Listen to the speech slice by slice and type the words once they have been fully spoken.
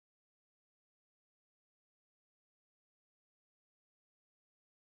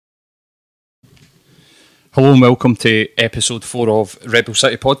Hello and welcome to episode 4 of Rebel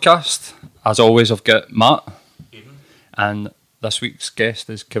City Podcast. As always, I've got Matt. Evening. And this week's guest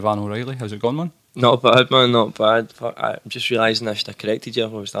is Kevin O'Reilly. How's it going, man? Not bad, man, not bad. I'm just realising I should have corrected you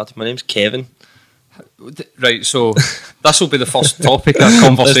before we started. My name's Kevin. Right, so this will be the first topic of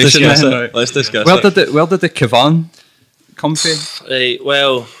conversation. Let's discuss it. Where did the Kevin come from? Right,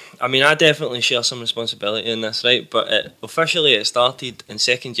 well, I mean, I definitely share some responsibility in this, right? But officially it started in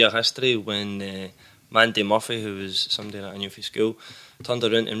second year history when Mandy Murphy, who was somebody that I knew from school, turned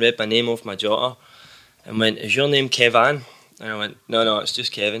around and read my name off my jotter and went, "Is your name Kevin?" And I went, no, it's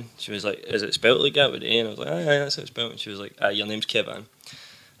just Kevin. She was like, "Is it spelt like that with the A?" And I was like, "Aye, that's how it's spelt." And she was like, "Your name's Kevin."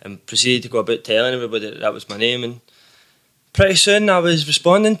 And proceeded to go about telling everybody that was my name. And pretty soon I was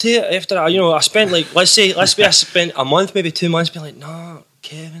responding to it after, I spent like, I spent a month, maybe 2 months being like, "No,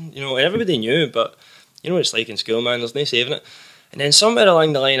 Kevin," and everybody knew, but you know what it's like in school, man, there's no saving it. And then somewhere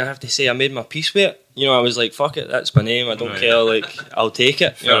along the line, I have to say, I made my peace with it. I was like, fuck it, that's my name, I don't care, like, I'll take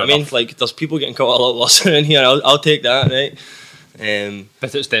it. You know what I mean? Like, there's people getting caught a lot worse in here, I'll take that, right?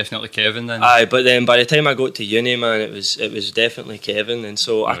 But it's definitely Kevin then. Aye, but then by the time I got to uni, man, it was definitely Kevin. And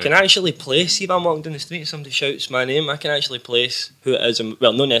so I can actually place, if I'm walking down the street and somebody shouts my name, I can actually place who it is, and,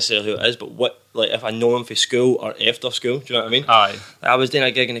 well, not necessarily who it is, but what, like, if I know him from school or after school, do you know what I mean? Aye. I was doing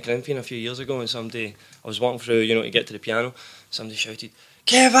a gig in the Corinthian a few years ago, and I was walking through, to get to the piano, somebody shouted,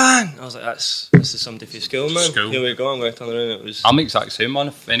 "Kevin!" I was like, this is somebody from school, man. Here we go, I'm going to turn around. I'm the exact same, man.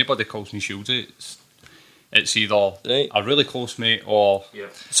 If anybody calls me Shieldsy, it's either a really close mate or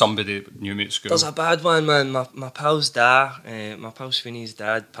somebody that knew me at school. There's a bad one, man. My pal's dad, my pal Sweeney's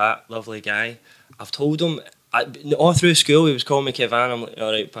dad, Pat, lovely guy. I've told him, all through school he was calling me Kevin. I'm like,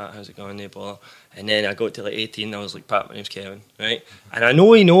 "Alright, Pat, how's it going, no bother." And then I got to like 18, I was like, "Pat, my name's Kevin," right? And I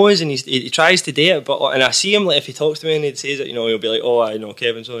know he knows, and he tries to do it, and I see him, like, if he talks to me and he says it, he'll be like, "Oh, I know,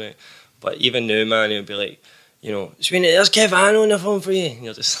 Kevin's alright." But even now, man, he'll be like, "Sweeney, there's Kevin on the phone for you." And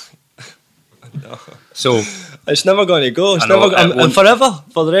you're just no. So it's never going to go. And forever,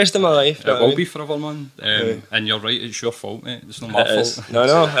 for the rest of my life. It will be forever, man. And you're right, it's your fault, mate. It's not my fault.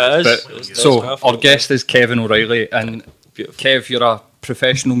 No, it is. But, so our guest is Kevin O'Reilly, and Kev, you're a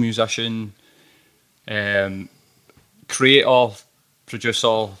professional musician, creator,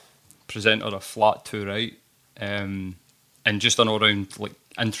 producer, presenter of Flat 2, right? And just an all-round, like,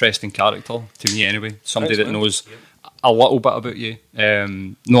 interesting character to me anyway. Somebody that knows a little bit about you,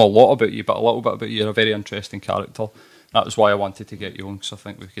 not a lot about you, but a little bit about you. You're a very interesting character. That was why I wanted to get you on, because I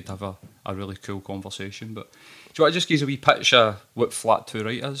think we could have a really cool conversation. But do you want to just give us a wee pitch of what Flat 2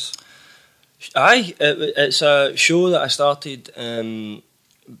 Right is? Aye, it's a show that I started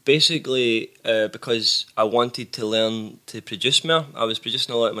basically because I wanted to learn to produce more. I was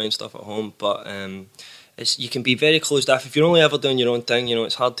producing a lot of my own stuff at home, but you can be very closed off. If you're only ever doing your own thing,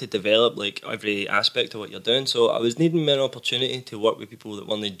 it's hard to develop like every aspect of what you're doing. So I was needing more opportunity to work with people that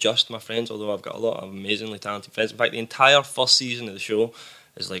weren't just my friends, although I've got a lot of amazingly talented friends. In fact, the entire first season of the show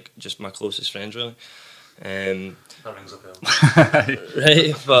is like just my closest friends, really. That rings a bell.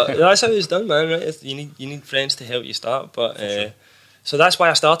 Right, but that's how it's done, man, right? You need friends to help you start, but sure. So that's why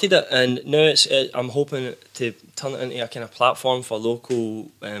I started it, and now I'm hoping to turn it into a kind of platform for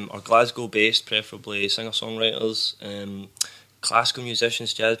local or Glasgow-based, preferably, singer-songwriters, classical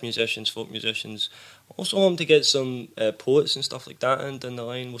musicians, jazz musicians, folk musicians. Also hoping to get some poets and stuff like that in down the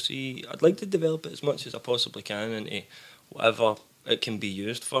line. We'll see. I'd like to develop it as much as I possibly can into whatever it can be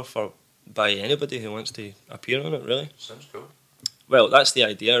used for by anybody who wants to appear on it, really. Sounds cool. Well, that's the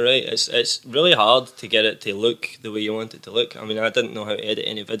idea, right? It's really hard to get it to look the way you want it to look. I mean, I didn't know how to edit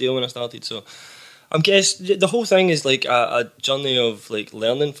any video when I started, so I guess the whole thing is like a journey of like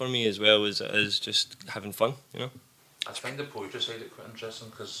learning for me as well as it is just having fun, I find the poetry side of it quite interesting,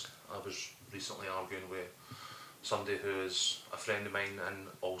 because I was recently arguing with somebody who is a friend of mine and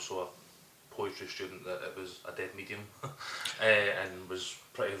also a poetry student that it was a dead medium and was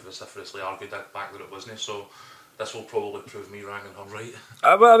pretty vociferously argued back that it wasn't, so this will probably prove me wrong and her right.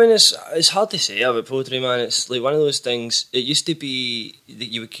 Well, I mean, it's hard to say about poetry, man. It's like one of those things. It used to be that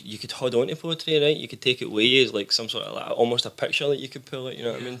you could hold on to poetry, right? You could take it with you as like some sort of like almost a picture that you could pull it,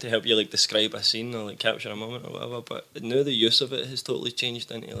 what I mean, to help you like describe a scene or like capture a moment or whatever. But now the use of it has totally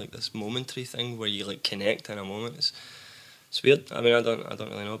changed into like this momentary thing where you like connect in a moment. It's weird. I mean, I don't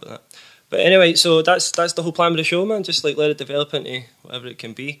really know about that. But anyway, so that's the whole plan with the show, man. Just like let it develop into whatever it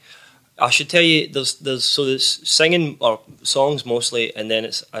can be. I should tell you, there's singing or songs mostly, and then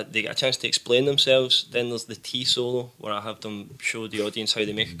they get a chance to explain themselves. Then there's the tea solo where I have them show the audience how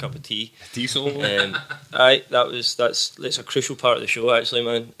they make a cup of tea. Tea solo. That's a crucial part of the show, actually,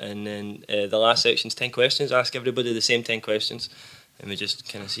 man. And then the last section's 10 questions. I ask everybody the same 10 questions. and we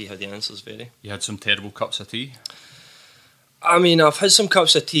just kind of see how the answers vary. You had some terrible cups of tea. I mean, I've had some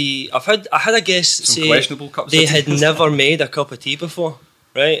cups of tea. I had a guest Some say questionable cups they of tea. had never made a cup of tea before,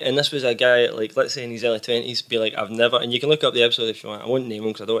 right? And this was a guy, like, let's say in his early 20s, be like, I've never, and you can look up the episode if you want. I won't name him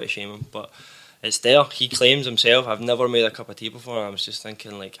because I don't want to shame him, but it's there. He claims himself, I've never made a cup of tea before. And I was just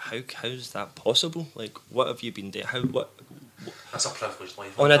thinking, like, how's that possible? Like, what have you been doing? That's a privileged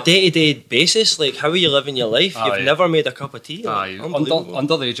life. On a day-to-day basis, like, how are you living your life? Aye. You've never made a cup of tea? Aye, Like, unbelievable.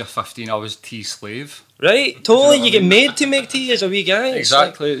 under the age of 15, I was tea slave. Right? Totally, you get made to make tea as a wee guy. It's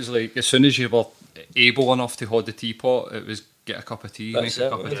Exactly. It was like as soon as you were able enough to hold the teapot, it was get a cup of tea, That's make a it,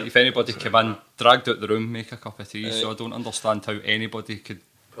 cup of yeah. tea. If anybody came in, dragged out the room, make a cup of tea. Right. So I don't understand how anybody could.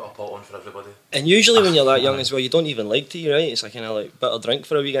 Put a pot on for everybody. And usually when you're that young as well, you don't even like tea, right? It's like kind of like bitter drink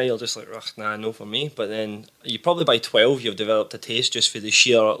for a wee guy. You're just like, ugh, nah, no for me. But then you probably by 12 you've developed a taste just for the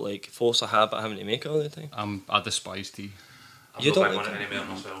sheer like force of habit having to make it all the time. I despise tea. I'm You not don't big like on it it?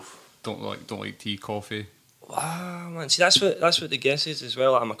 anymore myself. Don't like tea, coffee. Wow, man. See, that's what the guess is as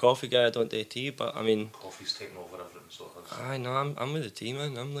well. I'm a coffee guy. I don't do tea, but I mean, Coffee's taken over everything, so it has. I know I'm with the tea,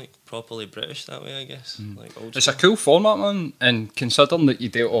 man. I'm like properly British that way, I guess. Like old It's a school. cool format, man. And considering that you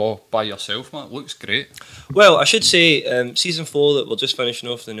do it all by yourself, man, it looks great. Well, I should say season 4 that we're just finishing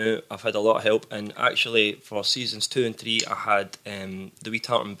off the new. I've had a lot of help, and actually for seasons 2 and 3, I had the wee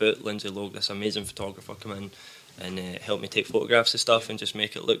tartan boot Lindsay Logue, this amazing photographer, come in and help me take photographs of stuff and just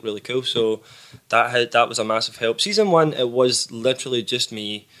make it look really cool. So that was a massive help. Season 1, it was literally just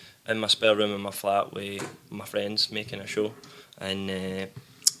me in my spare room in my flat with my friends making a show. And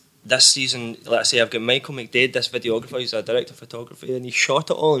this season, let's say I've got Michael McDade, this videographer, he's a director of photography, and he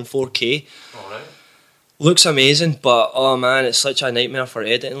shot it all in 4K. Alright. Looks amazing, but oh man, it's such a nightmare for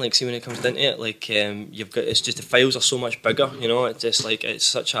editing. Like, see when it comes into it, like you've got, it's just the files are so much bigger. You know, it's just like it's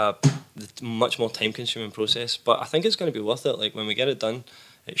such a much more time-consuming process. But I think it's going to be worth it. Like when we get it done,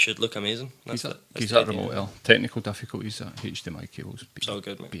 it should look amazing. He's That's that the idea. remote L. Technical difficulties, that HDMI cables. It's all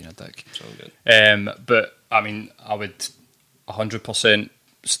good, mate. Being a dick. It's all good. But I mean, I would 100%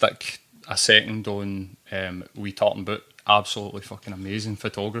 stick a second on Wee Tartan Boot. Absolutely fucking amazing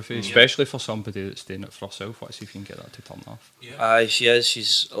photography, especially for somebody that's doing it for herself. Let's see if you can get that to turn off. Aye, she is.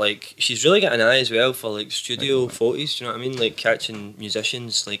 She's really got an eye as well for like studio photos. Do you know what I mean? Like catching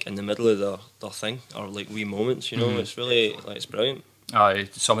musicians like in the middle of their thing or like wee moments. You know, it's really like it's brilliant. Aye,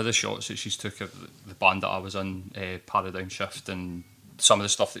 some of the shots that she's took of the band that I was in, Paradigm Shift, and some of the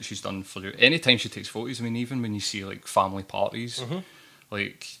stuff that she's done for you. Anytime she takes photos, I mean, even when you see like family parties,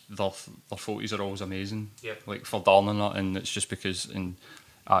 like their photos are always amazing. Yeah. Like for Darling and that, and it's just because, and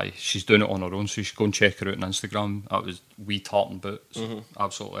aye, she's doing it on her own, so you should go and check her out on Instagram. That was Wee Tartan Boots,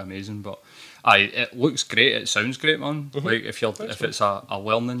 absolutely amazing. But aye, it looks great. It sounds great, man. Like if it's a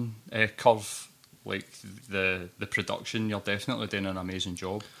learning curve. Like the production, you're definitely doing an amazing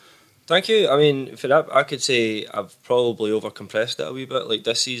job. Thank you. I mean, for that, I could say I've probably overcompressed it a wee bit. Like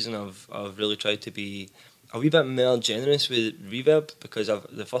this season, I've really tried to be a wee bit more generous with reverb because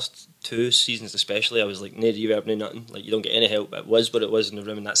the first 2 seasons especially, I was like no reverb, no nothing. Like you don't get any help. It was what it was in the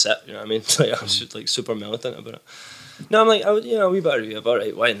room, and that's it. You know what I mean? Like I was just, like super militant about it. No, I'm like a wee bit of reverb. All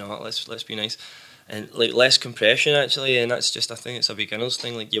right, why not? Let's be nice. And like less compression actually, and that's just, I think it's a beginner's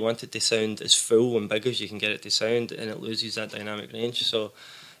thing. Like you want it to sound as full and big as you can get it to sound, and it loses that dynamic range. So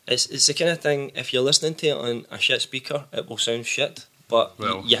it's the kind of thing, if you're listening to it on a shit speaker, it will sound shit. But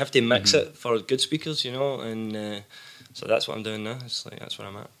you have to mix it for good speakers, you know. And so that's what I'm doing now. It's like that's where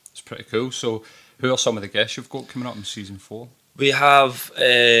I'm at. It's pretty cool. So, who are some of the guests you've got coming up in season 4? We have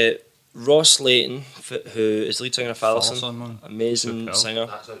Ross Layton, who is lead singer of Fallison, man. Fallason, amazing Superb. singer.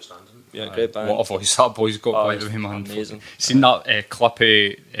 That's outstanding. Yeah, great band. What a voice that boy's got, Oh, by the way, man. amazing. Seen that clip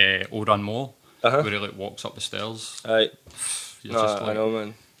of Oran Moore, Uh-huh. where he like walks up the stairs. Right. You're No, just like, I know,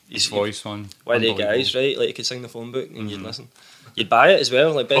 man. his voice, man. Why they Unbelievable. guys, right? Like you could sing the phone book and you'd listen. You'd buy it as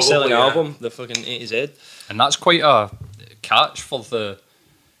well, like best selling Probably, yeah. album, the fucking A to Z. And that's quite a catch for the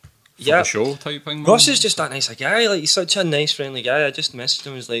Yeah. show type thing. Ross man. is just that nice a guy, like he's such a nice, friendly guy. I just messaged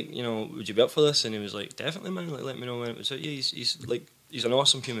him, was like, you know, would you be up for this? And he was like, definitely, man. Like, let me know when it was. Like, yeah, he's an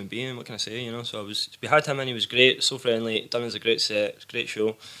awesome human being. What can I say? You know. So we had him in. He was great, so friendly. Done as a great set, great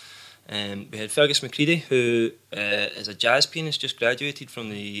show. We had Fergus McCready, who is a jazz pianist, just graduated from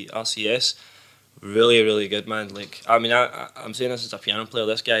the RCS. Really, really good, man. Like, I mean, I'm saying this as a piano player.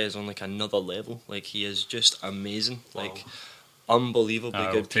 This guy is on like another level. Like, he is just amazing. Like, unbelievably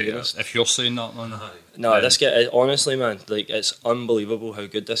I'll good take it. pianist. If you're saying that, man. No, then- this guy, honestly, man, like it's unbelievable how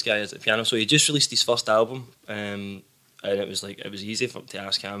good this guy is at piano. So he just released his first album, and it was easy to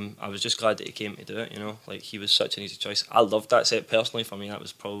ask him. I was just glad that he came to do it. You know, like he was such an easy choice. I loved that set personally. For me, that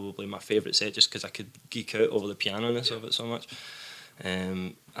was probably my favourite set, just because I could geek out over the piano-ness of it so much.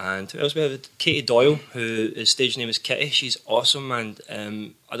 And who else we have? Katie Doyle, who his stage name is Kitty. She's awesome, and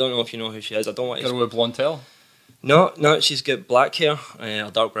I don't know if you know who she is. I don't want to. Girl with blonde hair. No, she's got black hair, or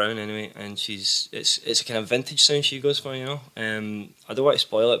dark brown anyway, and it's a kind of vintage sound she goes for, you know. I don't want to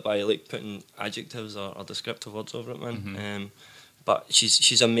spoil it by like putting adjectives or descriptive words over it, man. But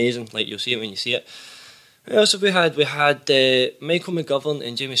she's amazing. Like, you'll see it when you see it. Who else have we had? We had Michael McGovern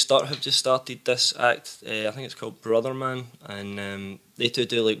and Jamie Sturt have just started this act. I think it's called Brother Man, and they two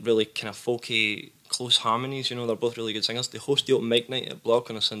do like really kind of folky, close harmonies. You know, they're both really good singers. They host the open mic night at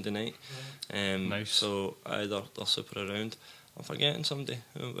Block on a Sunday night. Nice. So they're super around. I'm forgetting somebody.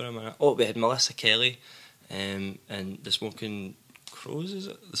 Where am I at? Oh, we had Melissa Kelly, and the Smoking Crows. Is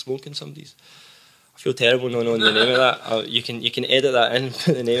it the Smoking Somebody's? I feel terrible not knowing the name of that. You can edit that in and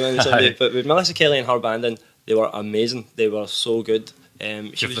put the name in somebody. But with Melissa Kelly and her band in, they were amazing. They were so good.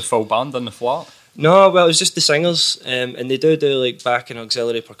 She was the full band in the flat. No, well, it was just the singers, and they do like back and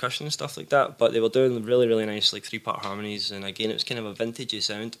auxiliary percussion and stuff like that. But they were doing really, really nice like 3-part harmonies, and again, it was kind of a vintagey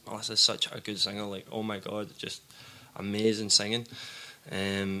sound. Melissa's such a good singer. Like, oh my god, just amazing singing.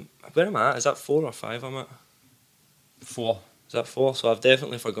 Where am I at? Is that 4 or 5? I'm at 4. Is that 4? So I've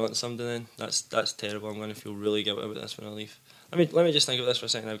definitely forgotten somebody then. That's terrible. I'm going to feel really guilty about this when I leave. Let me just think of this for a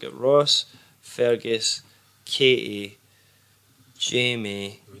second. I've got Ross, Fergus, Katie,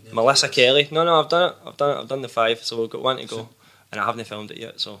 Jamie, Melissa Kelly. No, I've done it. I've done the 5. So we've got 1 to go, and I haven't filmed it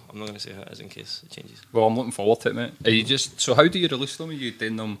yet. So I'm not going to say who it is in case it changes. Well, I'm looking forward to it, mate. Are you so how do you release them? Are you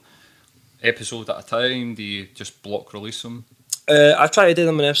doing them episode at a time? Do you just block release them? I try to do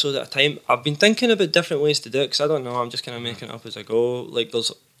them an episode at a time. I've been thinking about different ways to do it because I don't know. I'm just kind of making it up as I go. Like,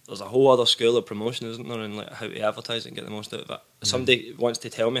 there's a whole other school of promotion, isn't there, and like how to advertise it and get the most out of it. If somebody wants to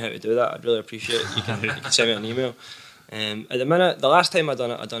tell me how to do that, I'd really appreciate it. You can send me an email. At the minute, the last time I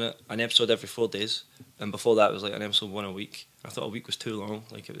done it an episode every 4 days, and before that it was like an episode 1 a week. I thought a week was too long,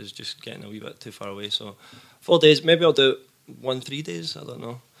 like it was just getting a wee bit too far away. So 4 days, maybe I'll do 1 3 days. I don't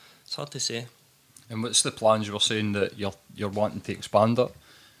know. It's hard to say. And what's the plans? You were saying that you're wanting to expand it.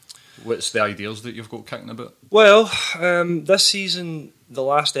 What's the ideas that you've got kicking about? Well, this season, the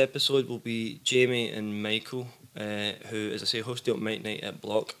last episode will be Jamie and Michael, who, as I say, host the open mic night at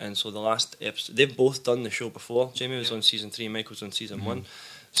Block. And so the last episode, they've both done the show before. Jamie was on season 3, Michael was on season 1.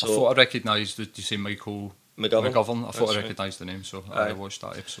 So I thought I recognised. Did you say Michael McGovern? I thought I recognised the name, so I watched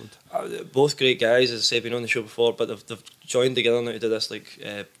that episode. Both great guys, as I say, been on the show before, but they've joined together now to do this like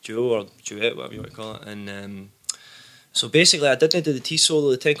duo or duet, whatever you want to call it. And so basically, I didn't do the T solo,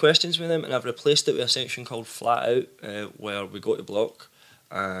 the 10 questions with them, and I've replaced it with a section called Flat Out, where we go to Block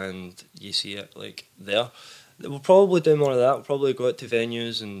and you see it like there. We'll probably do more of that. We'll probably go out to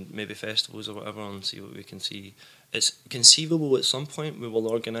venues and maybe festivals or whatever and see what we can see. It's conceivable at some point we will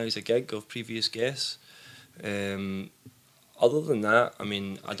organise a gig of previous guests. Other than that, I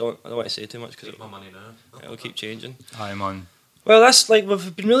mean, I don't want to say too much because it'll keep changing. Aye, man. Well, that's like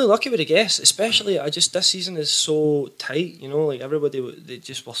we've been really lucky with the guests, especially. This season is so tight, you know. Like everybody, they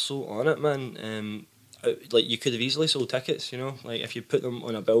just were so on it, man. Like you could have easily sold tickets, you know. Like if you put them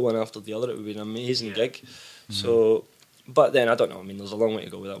on a bill one after the other, it would be an amazing gig. Mm-hmm. So, but then I don't know. I mean, there's a long way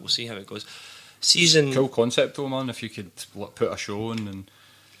to go with that. We'll see how it goes. Cool concept though, man. If you could put a show on and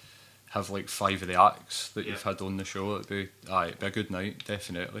have like 5 of the acts that you've had on the show, it'd be a good night,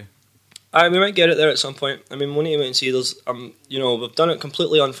 definitely. We might get it there at some point. I mean, we need to wait and see. There's, you know, we've done it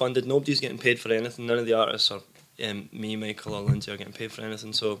completely unfunded. Nobody's getting paid for anything. None of the artists or me, Michael, or Lindsay are getting paid for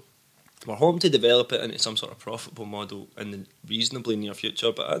anything. So we're hoping to develop it into some sort of profitable model in the reasonably near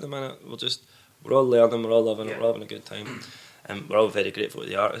future. But at the minute, we're all learning, we're all loving it, we're having a good time, and we're all very grateful to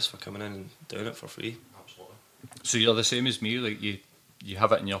the artists for coming in and doing it for free. Absolutely. So you're the same as me, like you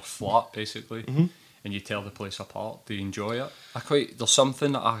have it in your flat basically. Mm-hmm. And you tear the place apart. Do you enjoy it? There's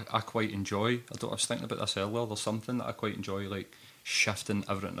something that I quite enjoy. I was thinking about this earlier. There's something that I quite enjoy, like shifting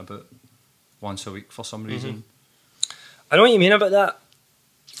everything about once a week for some reason. I know what you mean about that.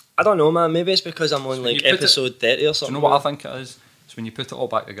 I don't know, man. Maybe it's because I'm on like episode 30 or something. Do you know what I think it is? It's when you put it all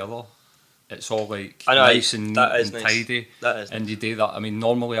back together. It's all like nice and neat and nice. Tidy. That is and nice. You do that. I mean,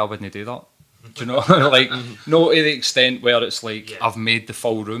 normally I wouldn't do that. Do you know? Like, not to the extent where it's like I've made the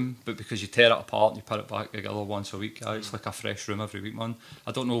full room, but because you tear it apart and you put it back together once a week, it's like a fresh room every week, man.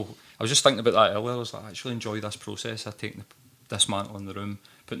 I don't know. I was just thinking about that earlier. I was like, I actually enjoy this process. I take dismantling the room,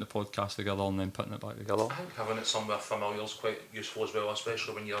 putting the podcast together, and then putting it back together. I think having it somewhere familiar is quite useful as well,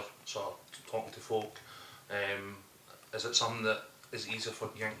 especially when you're sort of talking to folk. Is it something that is easier for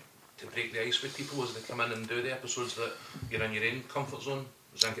you to break the ice with people as they come in and do the episodes that you're in your own comfort zone?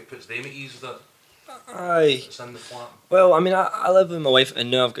 Do you think it puts them at ease that Aye. It's in the flat. Well, I mean, I live with my wife, and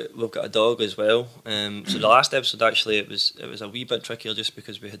now we've got a dog as well. So the last episode actually it was a wee bit trickier just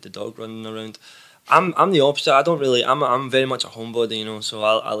because we had the dog running around. I'm the opposite. I don't really. I'm very much a homebody, you know. So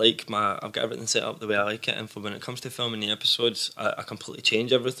I like I've got everything set up the way I like it. And for when it comes to filming the episodes, I completely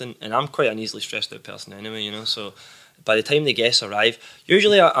change everything. And I'm quite an easily stressed out person anyway, you know. So by the time the guests arrive,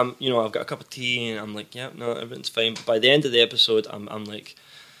 usually I'm you know, I've got a cup of tea and I'm like, yeah, no, everything's fine. But by the end of the episode, I'm like,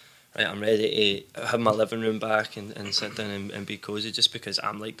 right, I'm ready to have my living room back and sit down and be cozy, just because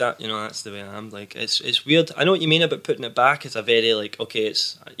I'm like that, you know. That's the way I am. Like, it's weird. I know what you mean about putting it back. It's a very like, okay,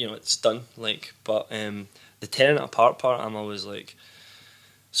 it's, you know, it's done. Like, but the tearing it apart part, I'm always like,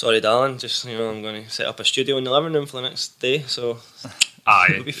 sorry, darling, just, you know, I'm going to set up a studio in the living room for the next day, so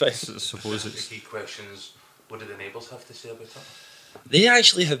it'll be fine. I suppose it's the key questions. What do the neighbours have to say about it? They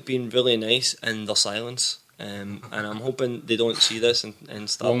actually have been really nice in their silence. And I'm hoping they don't see this and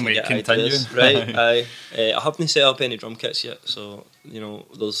start to get ideas. Right, I haven't set up any drum kits yet, so, you know,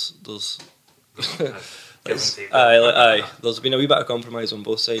 there's there's been a wee bit of compromise on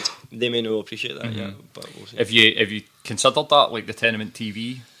both sides. They may not appreciate that yet, but we'll see. Have you considered that, like the Tenement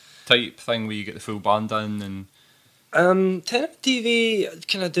TV type thing where you get the full band in and? Tenement TV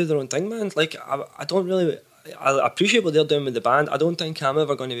kind of do their own thing, man. Like, I don't really. I appreciate what they're doing with the band. I don't think I'm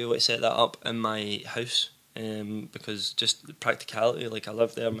ever going to be able to set that up in my house, because just the practicality. Like, I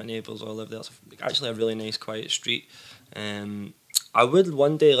live there, my neighbours all live there. It's actually a really nice, quiet street. I would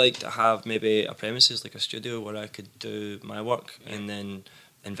one day like to have maybe a premises, like a studio, where I could do my work and then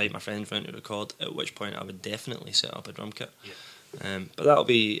invite my friends round to record, at which point I would definitely set up a drum kit. But that'll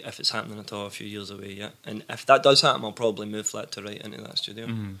be, if it's happening at all, a few years away yet. And if that does happen, I'll probably move flat to right into that studio.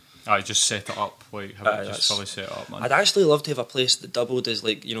 I just set it up, like have it just fully set up, man. I'd actually love to have a place that doubled as,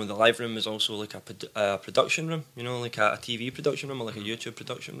 like, you know, the live room is also like a production room, you know, like a TV production room or like a YouTube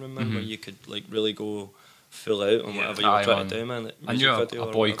production room, man, where you could like really go full out on whatever you were trying to do, man. Like, I knew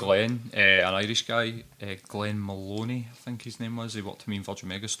a boy, Glenn, an Irish guy, Glenn Maloney, I think his name was. He worked with me in Virgin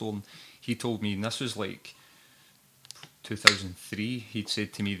Megastore, and he told me, and this was like 2003, he'd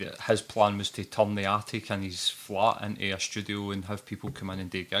said to me that his plan was to turn the attic in his flat into a studio and have people come in and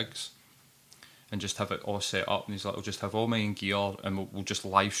do gigs and just have it all set up. And he's like, I'll just have all my own gear and we'll just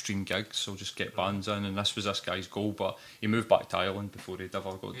live stream gigs, so we'll just get bands in. And this was this guy's goal, but he moved back to Ireland before he'd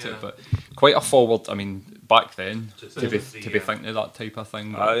ever got to it. But quite a forward, I mean, back then, to be thinking of that type of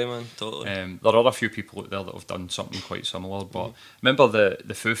thing. But, aye, man, totally. There are a few people out there that have done something quite similar, but remember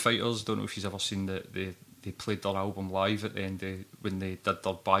the Foo Fighters, don't know if you've ever seen they played their album live at the end when they did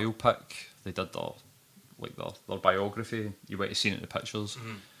their biopic. They did their biography. You might have seen it in the pictures.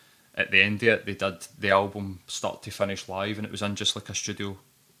 At the end of it, they did the album start to finish live, and it was in just like a studio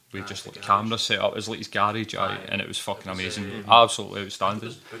with just like camera set up. It was like his garage, and it was fucking amazing, absolutely outstanding. It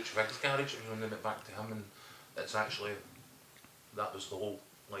was Butch Vig's garage, and they went back to him, and it's actually, that was the whole,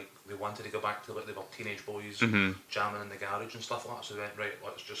 like, they wanted to go back to, like, they were teenage boys jamming in the garage and stuff like that, so they went, right,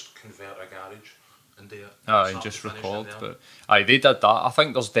 let's just convert a garage and do it. And just record. But they did that. I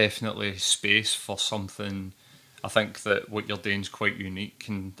think there's definitely space for something. I think that what you're doing is quite unique,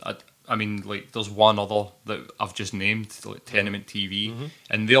 and I mean, like, there's one other that I've just named, like Tenement TV,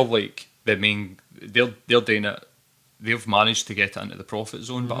 and they're like the main. They're doing it. They've managed to get it into the profit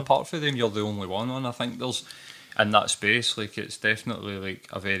zone, but apart from them, you're the only one. And I think there's in that space, like, it's definitely like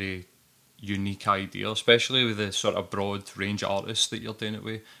a very unique idea, especially with the sort of broad range of artists that you're doing it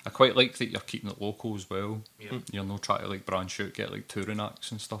with. I quite like that you're keeping it local as well. You're not trying to like branch out, get like touring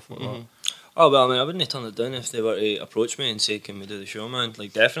acts and stuff like that. Oh, well, I mean, I wouldn't have turned it down if they were to approach me and say, can we do the show, man?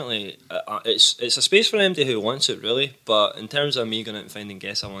 Like, definitely, it's a space for anybody who wants it, really. But in terms of me going out and finding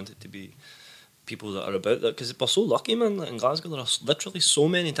guests, I want it to be people that are about that, because we're so lucky, man. Like, in Glasgow, there are literally so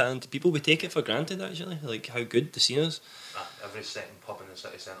many talented people. We take it for granted, actually, like how good the scene is. Every second pub in the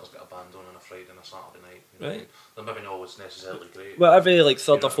city centre's got a band on a Friday and a Saturday night. You know? Right. They're maybe not always necessarily great. Well, every like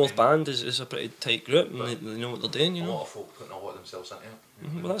third or fourth band is a pretty tight group, and they know what they're doing, you know. A lot of folk putting a lot of themselves into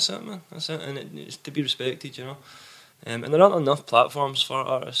it. Well, that's it, man. That's it, and it's to be respected, you know. And there aren't enough platforms for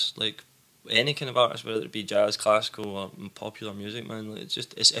artists, like any kind of artist, whether it be jazz, classical, or popular music, man. Like,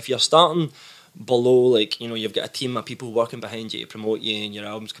 it's if you're starting below, like, you know, you've got a team of people working behind you to promote you and your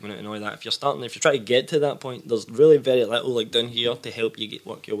albums coming out and all that. If you're trying to get to that point, there's really very little like down here to help you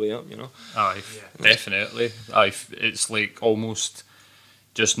work your way up, you know. Definitely. It's like almost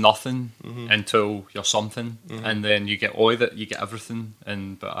just nothing until you're something, and then you get all that, you get everything.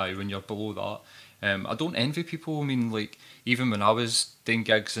 But when you're below that, I don't envy people. I mean, like, even when I was doing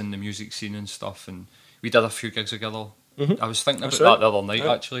gigs in the music scene and stuff, and we did a few gigs together. I was thinking about that the other night,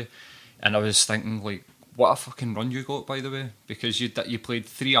 actually. And I was thinking, like, what a fucking run you got, by the way, because you played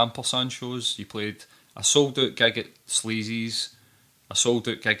 3 Ampersand shows, you played a sold out gig at Sleazy's, a sold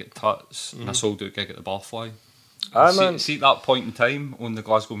out gig at Tuts, and a sold out gig at the Barfly. Man. See at that point in time on the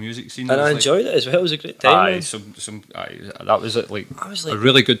Glasgow music scene, And I enjoyed it as well. It was a great time. That was it. Like, I was a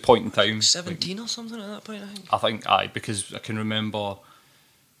really good point in time. 17 or something at that point, I think. Because I can remember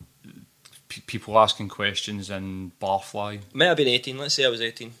people asking questions in Barfly. Might have been 18. Let's say I was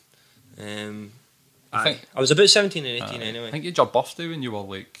 18. I was about 17 and 18 anyway. I think you had your birthday when you were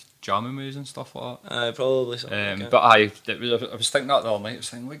like jamming with us and stuff like that. Probably something like that. But I was thinking that the other night. I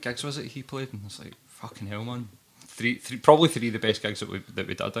was thinking, what gigs was it he played? And it's like, fucking hell, man. Probably three of the best gigs that we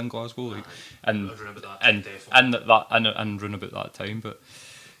did in Glasgow, like, and round about that time. But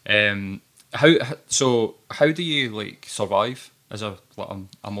how do you like survive as a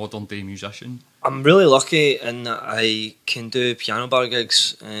modern day musician? I'm really lucky in that I can do piano bar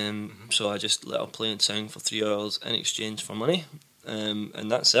gigs, so I just let her play and sing for 3 hours in exchange for money,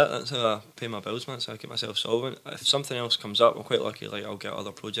 and that's it. That's how I pay my bills, man. So I keep myself solvent. If something else comes up, I'm quite lucky. Like, I'll get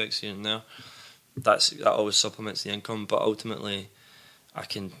other projects here and there. That always supplements the income, but ultimately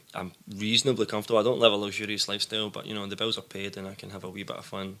I'm reasonably comfortable. I don't live a luxurious lifestyle, but you know, the bills are paid and I can have a wee bit of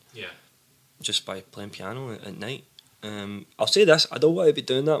fun just by playing piano at night. I'll say this, I don't want to be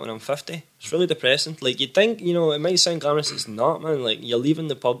doing that when I'm 50. It's really depressing. Like, you'd think, you know, it might sound glamorous, it's not, man. Like, you're leaving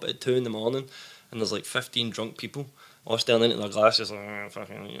the pub at 2 in the morning and there's like 15 drunk people all staring into their glasses like,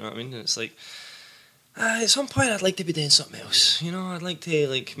 fucking, you know what I mean? And it's like, at some point I'd like to be doing something else, you know. I'd like to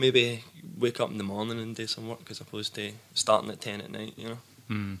like maybe wake up in the morning and do some work as opposed to starting at 10 at night, you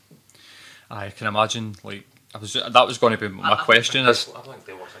know. I can imagine, like, that was going to be my question. I think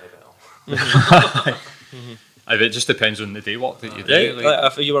they work any better. It just depends on the day work that you do. Right,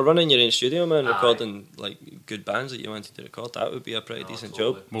 like, if you were running your own studio, man, recording like good bands that you wanted to record, that would be a pretty decent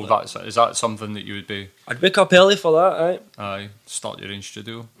job. Well, is that something that you would be? I'd wake up early for that, right? Aye, start your own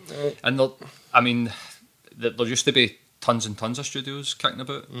studio. Right. And there used to be tons and tons of studios kicking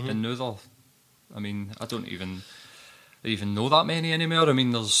about, and now I don't even know that many anymore. I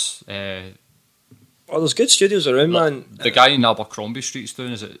mean, there's there's good studios around, man. The guy in Abercrombie Street's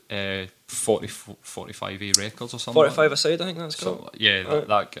doing, is it 45A Records or something? 45 aside, I think that's called.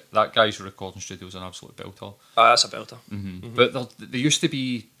 That guy's recording studio's an absolute belter. That's a belter. But there used to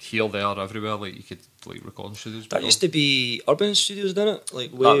be here, there, everywhere. Like, you could like recording studios. That used to be Urban Studios, didn't it?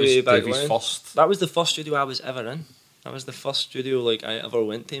 Like, way back Davey's when. First. That was the first studio I was ever in. That was the first studio like I ever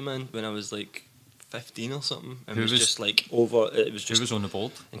went to, man. When I was like 15 or something. It was just like over. It was just. Who was on the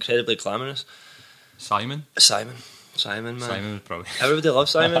board? Incredibly glamorous. Simon, man. Simon was probably. Everybody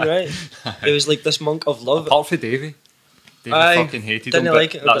loves Simon, right? He was like this monk of love. Apart from Davey fucking hated him,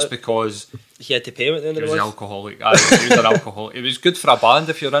 but that's because he had to pay him at the end of the month. He was alcoholic. He was an alcoholic. It was good for a band.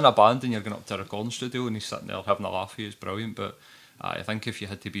 If you're in a band and you're going up to a recording studio and he's sitting there having a laugh, it's brilliant. But I think if you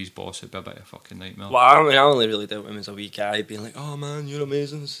had to be his boss, it'd be a bit of a fucking nightmare. Well, I mean, I only really dealt with him as a wee guy, being like, "Oh man, you're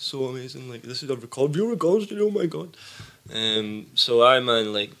amazing. This is so amazing. Like, this is a recording studio. Oh my god."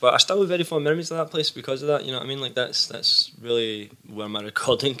 But I still have very fond memories of that place because of that. You know what I mean? Like, that's really where my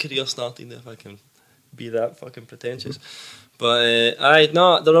recording career started, if I can be that fucking pretentious. But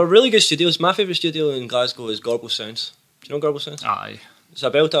there are really good studios. My favourite studio in Glasgow is Gorble Sounds. Do you know Gorble Sounds? Aye. It's a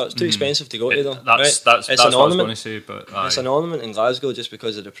belter. It's too expensive to go to though. That's what I was going to say. But it's an ornament in Glasgow just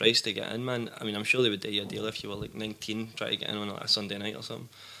because of the price to get in, man. I mean, I'm sure they would do you a deal if you were like 19, try to get in on like a Sunday night or something.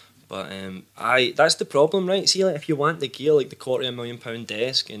 But that's the problem, right? See, like, if you want the gear, like the £250,000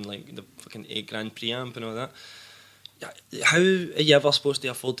 desk and like the fucking $8,000 preamp and all that, how are you ever supposed to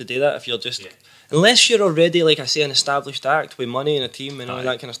afford to do that if you're just unless you're already, like I say, an established act with money and a team and all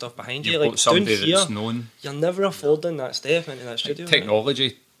that kind of stuff behind you? Like, somebody down here, that's known. You're never affording that step into that studio.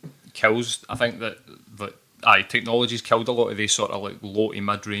 Technology kills. I think that technology's killed a lot of these sort of like low to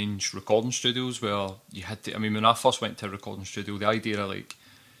mid range recording studios where you had to. I mean, when I first went to a recording studio, the idea of like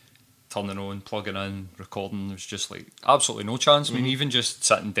turning on, plugging in, recording was just like absolutely no chance. I mean, even just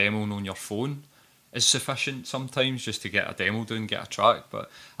sitting demoing on your phone is sufficient sometimes just to get a demo done, get a track.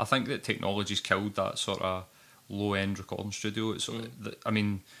 But I think that technology's killed that sort of low end recording studio. It's I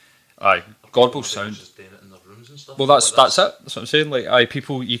mean, Gorble Sound. Just doing it in their rooms and stuff. Well, that's it. That's what I'm saying. Like,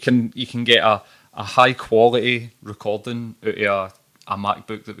 people, you can get a high quality recording out of a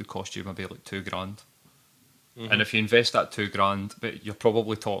MacBook that would cost you maybe like $2,000. And if you invest that $2,000, but you're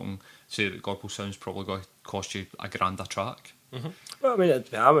probably talking, say that Gorble Sound's probably going to cost you $1,000 a track. Well, I mean,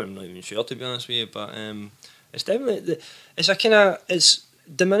 I'm not even sure, to be honest with you, but it's definitely it's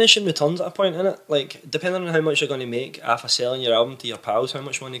diminishing returns at a point in it. Like, depending on how much you're going to make after selling your album to your pals, how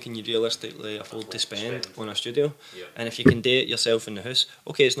much money can you realistically afford to spend on a studio? Yeah. And if you can do it yourself in the house,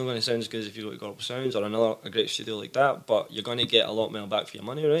 okay, it's not going to sound as good as if you go to Global Sounds or a great studio like that, but you're going to get a lot more back for your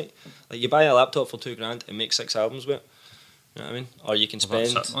money, right? Like, you buy a laptop for $2,000 and make 6 albums with it. You know what I mean? Or you can spend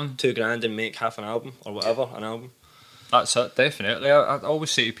 $2,000 and make half an album or whatever, an album. That's it, definitely. I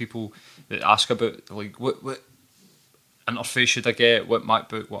always say to people that ask about, like, what interface should I get, what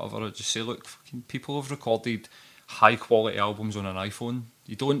MacBook, whatever, I just say, look, fucking people have recorded high quality albums on an iPhone.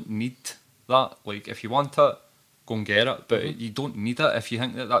 You don't need that. Like, if you want it, go and get it, but you don't need it if you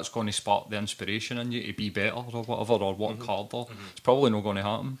think that that's going to spark the inspiration in you to be better or whatever, or work harder. It's probably not going to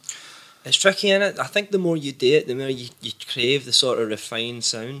happen. It's tricky, innit? I think the more you do it, the more you crave the sort of refined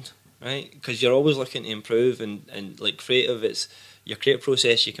sound, right? Because you're always looking to improve, and like creative, it's your creative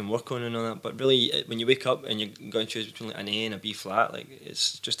process you can work on and all that, but really when you wake up and you're going to choose between like an A and a B flat, like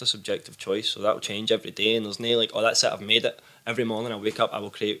it's just a subjective choice, so that'll change every day, and there's no like, oh, that's it, I've made it. Every morning I wake up, I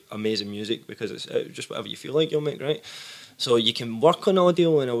will create amazing music, because it's just whatever you feel like you'll make, right? So you can work on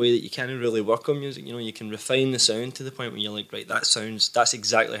audio in a way that you can't really work on music. You know, you can refine the sound to the point where you're like, right, that's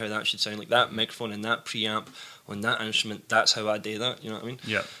exactly how that should sound, like that microphone and that preamp on that instrument, that's how I do that, you know what I mean?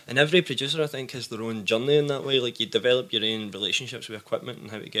 Yeah. And every producer, I think, has their own journey in that way. Like, you develop your own relationships with equipment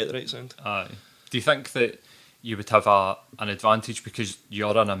and how to get the right sound. Do you think that you would have an advantage because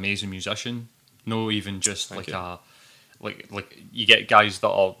you're an amazing musician? No, even just like you get guys that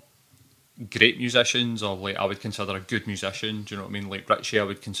are great musicians, or like I would consider a good musician. Do you know what I mean? Like Richie, I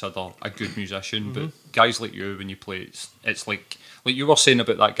would consider a good musician, but guys like you, when you play, it's like you were saying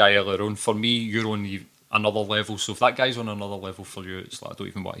about that guy earlier on. For me, you're on another level. So if that guy's on another level for you, it's like I don't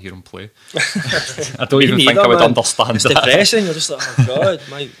even want to hear him play. I don't even think I would understand it's that. It's depressing. You're just like, oh god,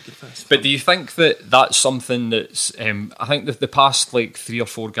 my goodness. But do you think that that's something that's? I think that the past like 3 or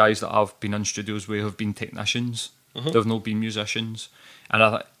 4 guys that I've been in studios with have been technicians. They've not been musicians.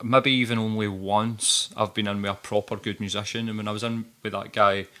 And maybe even only once I've been in with a proper good musician. And when I was in with that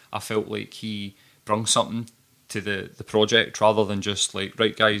guy, I felt like he brought something to the project, rather than just like,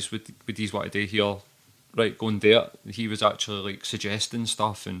 right guys, with these what I do here, right, go and do it. He was actually like suggesting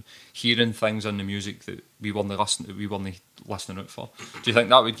stuff and hearing things in the music that we weren't listening out for. Do you think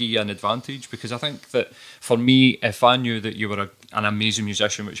that would give you an advantage? Because I think that for me, if I knew that you were an amazing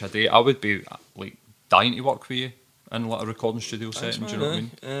musician, which I do, I would be like dying to work with you in like a recording studio setting. Do you know what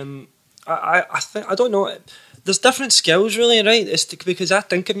I mean? I think, I don't know. There's different skills, really, right? Because I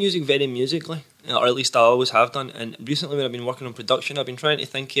think of music very musically, or at least I always have done. And recently, when I've been working on production, I've been trying to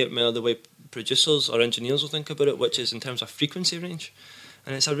think it more the way producers or engineers will think about it, which is in terms of frequency range.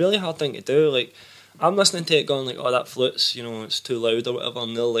 And it's a really hard thing to do. Like, I'm listening to it going like, oh, that flute's, you know, it's too loud or whatever,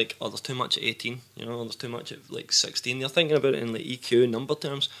 and they're like, oh, there's too much at 18, you know, there's too much at like 16. They're thinking about it in like EQ number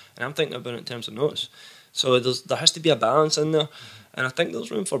terms, and I'm thinking about it in terms of notes. So there has to be a balance in there, and I think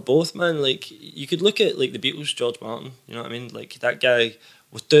there's room for both, man. Like, you could look at like the Beatles, George Martin, you know what I mean? Like, that guy,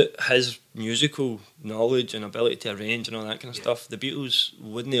 without his musical knowledge and ability to arrange and all that kind of stuff, the Beatles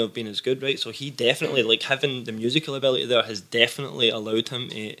wouldn't have been as good, right? So he definitely, like, having the musical ability there has definitely allowed him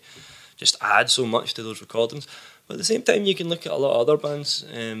to just add so much to those recordings. But at the same time, you can look at a lot of other bands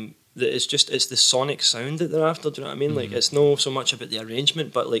that it's the sonic sound that they're after, do you know what I mean? Like, it's not so much about the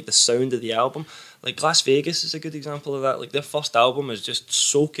arrangement, but like the sound of the album. Like Las Vegas is a good example of that. Like, their first album is just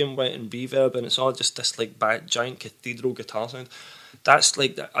soaking wet in reverb, and it's all just this like giant cathedral guitar sound. That's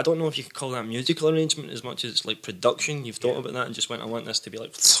like, I don't know if you could call that musical arrangement as much as it's like production. You've thought about that and just went, I want this to be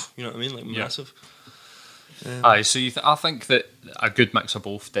like, you know what I mean, like massive. Aye, so I think that a good mix of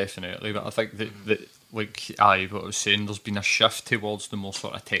both, definitely, but I think that like, what I was saying, there's been a shift towards the more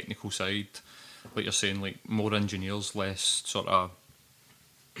sort of technical side. Like you're saying, like more engineers, less sort of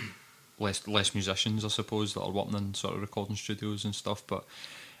less musicians, I suppose, that are working in sort of recording studios and stuff. But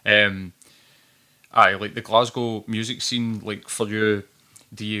like the Glasgow music scene, like for you,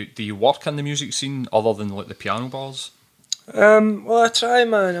 do you work in the music scene other than like the piano bars? Well, I try,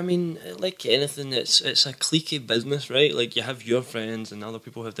 man. I mean, like anything, it's a cliquey business, right? Like, you have your friends and other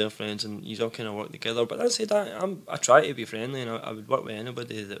people have their friends, and you all kind of work together. But I'd say that I try to be friendly, and I would work with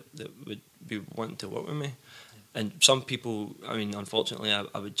anybody that would be wanting to work with me. And some people, I mean, unfortunately,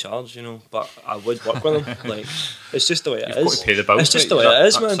 I would charge, you know, but I would work with them. Like, it's just the way it is. You've got to pay the bills. It's just the way it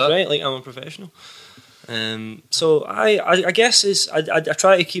is, man. Right? Like, I'm a professional. So I guess I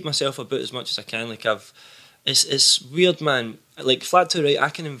try to keep myself about as much as I can. Like, It's weird, man. Like, Flat 2 Right, I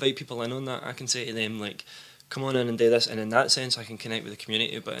can invite people in on that. I can say to them, like, come on in and do this. And in that sense, I can connect with the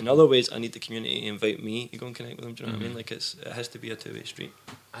community. But in other ways, I need the community to invite me to go and connect with them. Do you know what I mean? Like, it has to be a two-way street.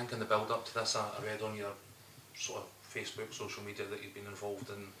 I think in the build-up to this, I read on your sort of Facebook, social media that you've been involved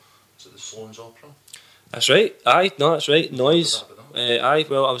in. Is it the Sloan's Opera? That's right. Aye, no, that's right. Noise. About that? Aye,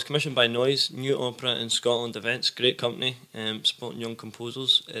 well, I was commissioned by Noise, New Opera in Scotland Events, great company, supporting young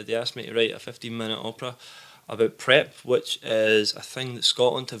composers. They asked me to write a 15-minute opera about PrEP, which is a thing that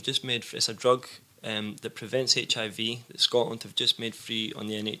Scotland have just made. It's a drug that prevents HIV that Scotland have just made free on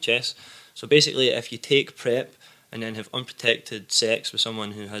the NHS. So basically, if you take PrEP and then have unprotected sex with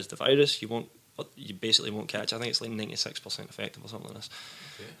someone who has the virus, you basically won't catch it. I think it's like 96% effective or something like this.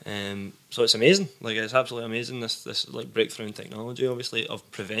 Okay. So it's amazing. Like, it's absolutely amazing, this like breakthrough in technology, obviously, of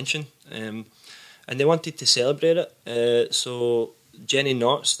prevention. And they wanted to celebrate it. So Jenny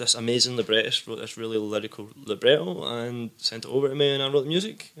Knotts, this amazing librettist, wrote this really lyrical libretto and sent it over to me, and I wrote the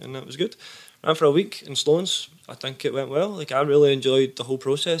music, and that was good. Ran for a week in Sloan's. I think it went well. Like, I really enjoyed the whole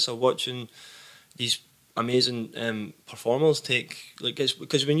process of watching these amazing performers take, like,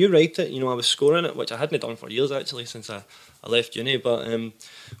 because when you write it, you know, I was scoring it, which I hadn't done for years actually since I left uni, but when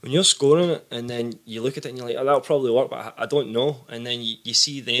you're scoring it and then you look at it and you're like, oh, that'll probably work, but I don't know, and then you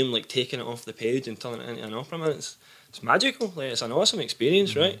see them like taking it off the page and turning it into an opera, man, it's magical. Like, it's an awesome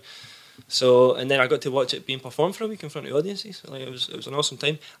experience, right? So, and then I got to watch it being performed for a week in front of audiences. Like, it was an awesome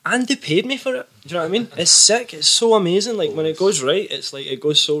time, and they paid me for it. Do you know what I mean? It's sick. It's so amazing. Like, when it goes right, it's like it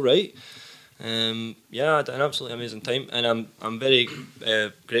goes so right. Yeah, I had an absolutely amazing time, and I'm very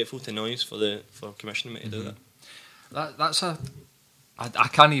grateful to Noise for commissioning me to do that. I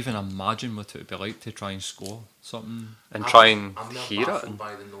can't even imagine what it would be like to try and score something and I'm try and I'm hear it. baffled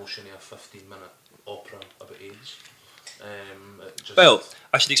by the notion of a 15-minute opera about AIDS. Well,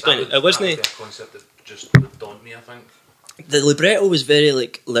 I should explain it. It wasn't a concept that just would daunt me, I think. The libretto was very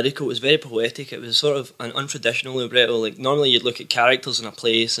like lyrical. It was very poetic. It was sort of an untraditional libretto. Like, normally you'd look at characters in a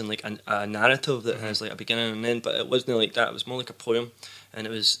place and like a narrative that has like a beginning and end, but it wasn't like that. It was more like a poem, and it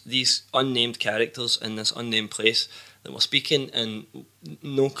was these unnamed characters in this unnamed place that were speaking in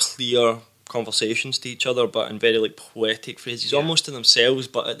no clear conversations to each other, but in very like poetic phrases, almost to themselves,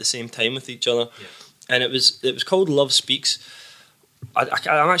 but at the same time with each other. Yeah. And it was called Love Speaks. I'm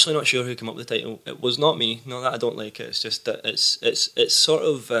actually not sure who came up with the title. It was not me. Not that I don't like it. It's just that it's sort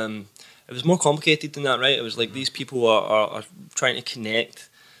of it was more complicated than that, right? It was like these people are trying to connect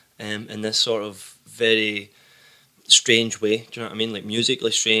in this sort of very strange way. Do you know what I mean? Like,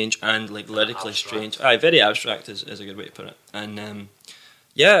 musically strange and like lyrically strange. Very abstract is a good way to put it. And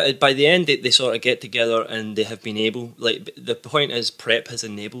by the end they sort of get together, and they have been able, like, the point is PrEP has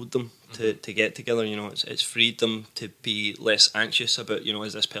enabled them to get together. You know, it's freed them to be less anxious about, you know,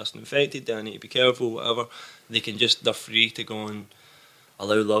 is this person infected, do I need to be careful, whatever. They're free to go and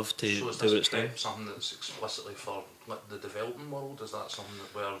allow love to do what it's doing. Something that's explicitly for like the developing world? Is that something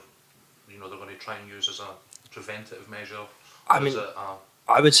that where, you know, they're going to try and use as a preventative measure? I mean,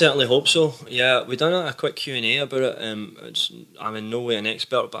 I would certainly hope so. Yeah, we've done a quick Q&A about it. I'm in no way an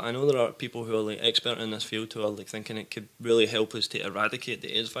expert, but I know there are people who are like expert in this field who are like thinking it could really help us to eradicate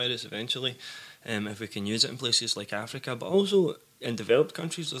the AIDS virus eventually, if we can use it in places like Africa, but also in developed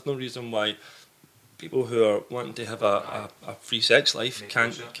countries. There's no reason why people who are wanting to have a free sex life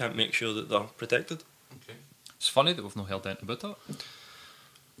can't make sure that they're protected. Okay. It's funny that we've not heard anything about that.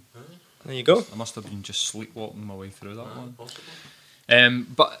 There you go. I must have been just sleepwalking my way through that one. Possibly.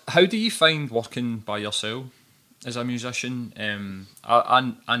 But how do you find working by yourself as a musician?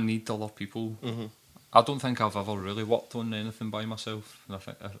 I need other people. Mm-hmm. I don't think I've ever really worked on anything by myself. And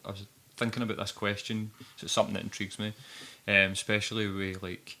I was thinking about this question. So it's something that intrigues me, especially with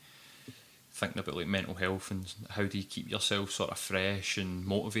like thinking about like mental health and how do you keep yourself sort of fresh and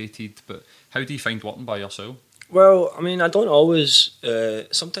motivated. But how do you find working by yourself? Well, I mean, I don't always.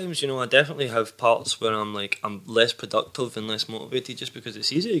 Sometimes, you know, I definitely have parts where I'm less productive and less motivated, just because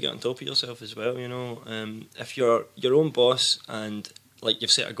it's easy to get on top of yourself as well. You know, if you're your own boss and like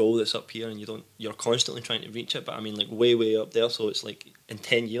you've set a goal that's up here and you're constantly trying to reach it, but I mean, like way up there. So it's like in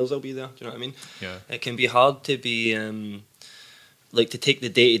 10 years I'll be there. Do you know what I mean? Yeah. It can be hard to be like to take the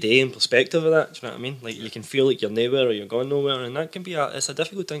day to day in perspective of that. Do you know what I mean? Like, you can feel like you're nowhere or you're going nowhere, and that can be it's a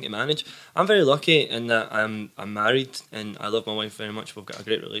difficult thing to manage. I'm very lucky in that I'm married and I love my wife very much. We've got a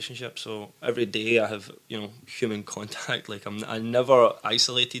great relationship, so every day I have, you know, human contact. Like, I'm never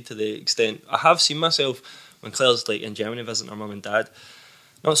isolated to the extent. I have seen myself when Claire's like in Germany visiting her mum and dad.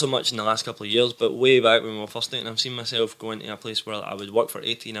 Not so much in the last couple of years, but way back when we were first dating, I've seen myself going to a place where I would work for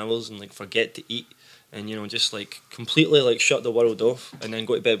 18 hours and like forget to eat. And, you know, just like completely like shut the world off, and then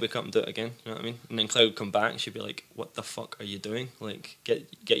go to bed, wake up and do it again. You know what I mean? And then Claire would come back and she'd be like, "What the fuck are you doing? Like, get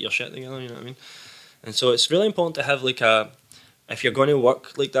your shit together." You know what I mean? And so it's really important to have like if you're going to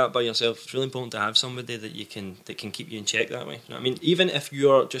work like that by yourself, it's really important to have somebody that can keep you in check that way. Do you know what I mean? Even if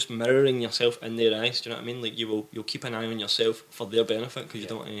you're just mirroring yourself in their eyes, do you know what I mean? Like you'll keep an eye on yourself for their benefit because you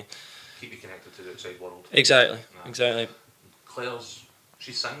don't want to keep you connected to the outside world. Exactly. Claire's,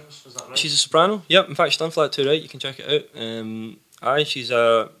 she sings, is that right? She's a soprano. Yep. In fact, she's done Flat 2 Right. You can check it out. She's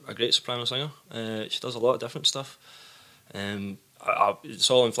a great soprano singer. She does a lot of different stuff. It's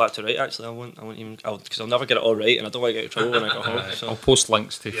all in Flat 2 Right. Actually, I won't even because I'll never get it all right, and I don't want to get in trouble when I go home. So. I'll post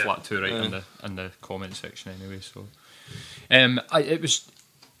links to Flat 2 Right in the comment section anyway. So, it was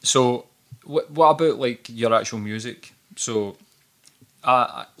so. What about like your actual music? So,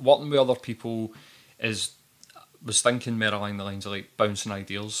 working with other people was thinking more along the lines of like bouncing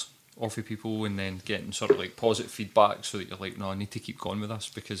ideas off of people and then getting sort of like positive feedback so that you're like, no, I need to keep going with this,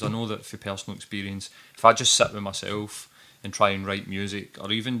 because I know that for personal experience, if I just sit with myself and try and write music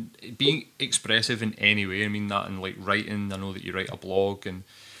or even being expressive in any way, I mean that in like writing, I know that you write a blog and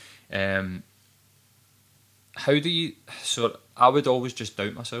how do you, so I would always just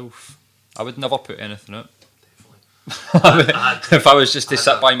doubt myself. I would never put anything up. If I was just to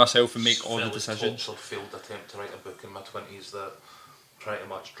sit by myself and make all the decisions. I failed attempt to write a book in my 20s that pretty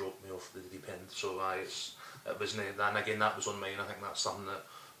much drove me off the deep end. So it wasn't, and again that was on mine. I think that's something that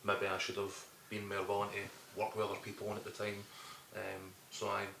maybe I should have been more willing to work with other people on at the time.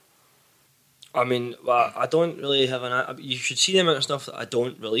 I mean, well, I don't really have you should see the amount of stuff that I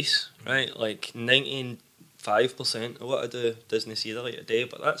don't release, right? Like 95% of what I do doesn't see the light of day,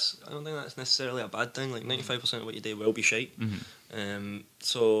 but I don't think that's necessarily a bad thing. Like 95% of what you do will be shite. Mm-hmm.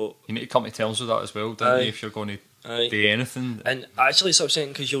 So you need to come to terms with that as well, don't you? If you're going to do anything. And actually, it's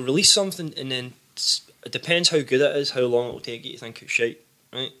upsetting because you'll release something and then it depends how good it is, how long it will take you to think it's shite,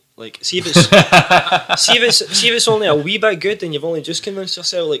 right? Like, see if it's only a wee bit good and you've only just convinced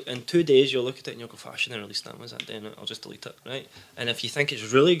yourself. Like in 2 days, you'll look at it and you'll go, "I shouldn't release that. Was that then? I'll just delete it." Right? And if you think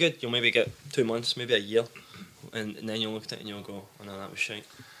it's really good, you'll maybe get 2 months, maybe a year, and then you'll look at it and you'll go, "Oh no, that was shite."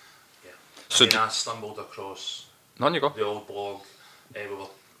 Yeah. So I stumbled across the old blog. We were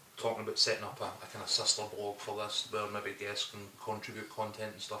talking about setting up a kind of sister blog for this, where maybe guests can contribute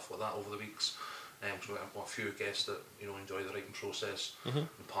content and stuff like that over the weeks. So I've got a few guests that enjoy the writing process, and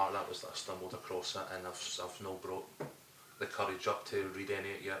part of that was that I stumbled across it, and I've not brought the courage up to read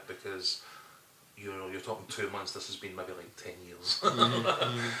any of it yet, because you're talking 2 months. This has been maybe like 10 years.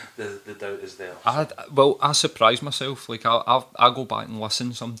 The doubt is there. I surprise myself. Like I go back and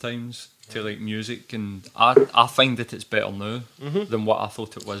listen sometimes to like music, and I find that it's better now than what I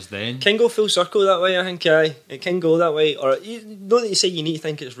thought it was then. It can go full circle that way, I think. It can go that way, or not that you say you need to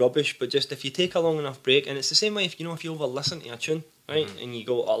think it's rubbish, but just if you take a long enough break, and it's the same way if you over listen to a tune, right, and you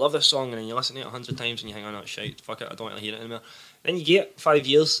go, "I love this song," and then you listen to it 100 times and you hang on, "Oh shit, fuck it, I don't want to hear it anymore." Then you get 5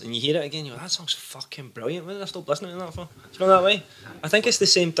 years and you hear it again, you go, "That song's fucking brilliant. Why did I stop listening to that for?" Do you know that way? I think it's the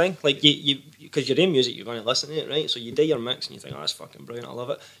same thing. Like you because you're in music, you're going to listen to it, right? So you do your mix and you think, "Oh, that's fucking brilliant, I love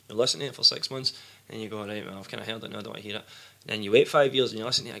it." You listen to it for 6 months and you go, "Right, well, I've kind of heard it now, I don't want to hear it." And then you wait 5 years and you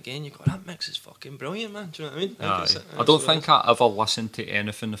listen to it again, you go, "That mix is fucking brilliant, man." Do you know what I mean? I don't think I ever listened to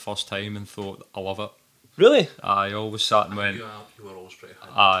anything the first time and thought, "I love it." Really? I always sat and went, You were always pretty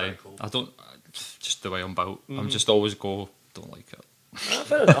high. I don't, just the way I'm built. I'm just always go, "Don't like it."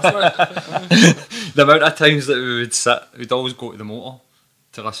 Fair enough, man. The amount of times that we'd always go to the motor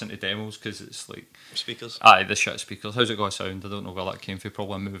to listen to demos, because it's like speakers. The shit speakers. How's it going to sound? I don't know where that came from.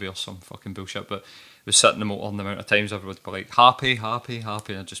 Probably a movie or some fucking bullshit. But we sit in the motor, and the amount of times everyone would be like, "Happy, happy,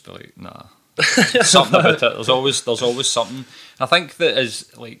 happy," and I'd just be like, "Nah." Something about it. There's always something. I think that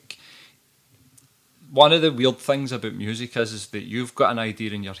is like one of the weird things about music is that you've got an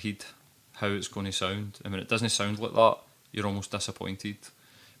idea in your head how it's going to sound, and when it doesn't sound like that, you're almost disappointed.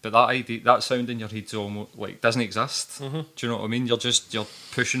 But that idea, that sound in your head's almost like doesn't exist. Do you know what I mean? You're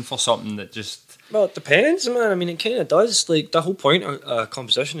pushing for something that just. Well, it depends, man. I mean, it kind of does. Like the whole point of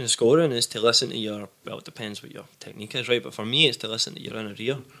composition and scoring is to listen to your. Well, it depends what your technique is, right? But for me, it's to listen to your inner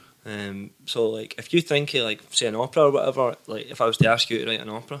ear. So, like, if you think of, like, say, an opera or whatever, like, if I was to ask you to write an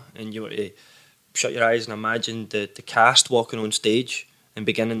opera and you were to shut your eyes and imagine the cast walking on stage and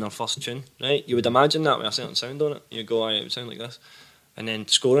beginning their first tune, right? You would imagine that with a certain sound on it. You'd go, "It would sound like this." And then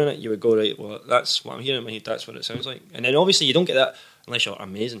scoring it, you would go, "Right, well, that's what I'm hearing in my head, that's what it sounds like." And then obviously you don't get that, unless you're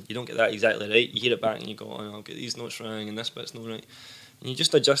amazing, you don't get that exactly right. You hear it back and you go, "Oh, I'll get these notes wrong and this bit's not right." And you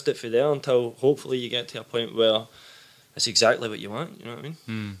just adjust it from there until hopefully you get to a point where it's exactly what you want, you know what I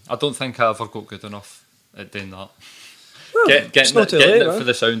mean? I don't think I ever got good enough at doing that. Well, getting it for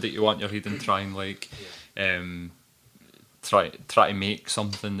the sound that you want in your head and try and like try to make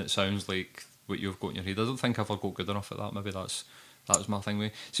something that sounds like what you've got in your head. I don't think I ever got good enough at that. Maybe that's That was my thing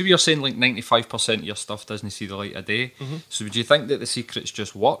with. See, you're saying like 95% of your stuff doesn't see the light of day. So would you think that the secret's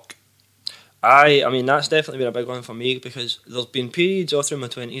just work? I mean that's definitely been a big one for me, because there's been periods all through my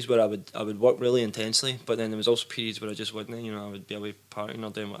 20s where I would work really intensely, but then there was also periods where I just wouldn't. I would be away partying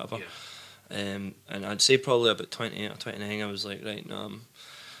or doing whatever. And I'd say probably about 28 or 29 I was like, right, no, I'm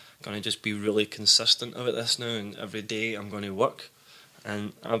going to just be really consistent about this now, and every day I'm going to work.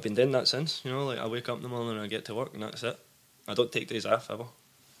 And I've been doing that since. Like I wake up in the morning and I get to work, and that's it. I don't take days off ever.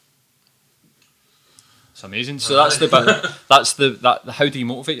 It's amazing. So that's the bit. That's that. How do you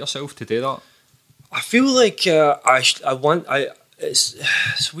motivate yourself to do that? I feel like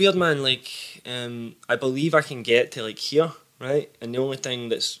it's weird, man. Like I believe I can get to like here, right? And the only thing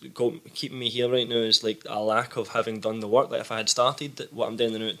that's keeping me here right now is like a lack of having done the work. Like if I had started what I'm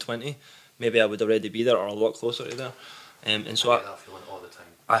doing now at 20, maybe I would already be there or a lot closer to there. And so I get that feeling all the time.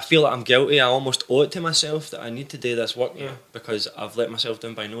 I feel like I'm guilty. I almost owe it to myself that I need to do this work now, because I've let myself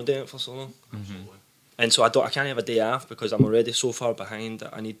down by not doing it for so long. Absolutely. And so I can't have a day off because I'm already so far behind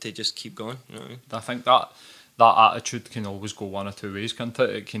that I need to just keep going. You know what I mean? I think that attitude can always go one or two ways, can't it?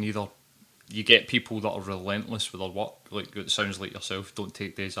 It can either, you get people that are relentless with their work, like it sounds like yourself, don't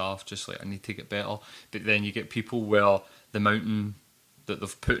take days off, just like I need to get better. But then you get people where the mountain that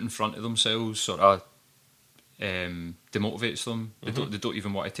they've put in front of themselves sort of demotivates them. They don't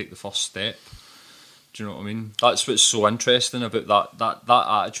even want to take the first step. Do you know what I mean? That's what's so interesting about that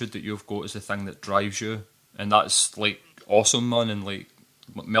attitude that you've got is the thing that drives you, and that's like awesome, man, and like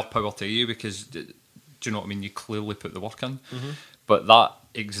more power to you, because do you know what I mean? You clearly put the work in, but that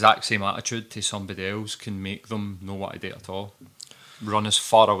exact same attitude to somebody else can make them know what to do at all. Run as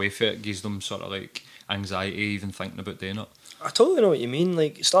far away from it, gives them sort of like anxiety even thinking about doing it. I totally know what you mean.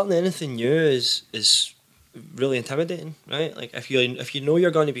 Like starting anything new is really intimidating, right? Like if you know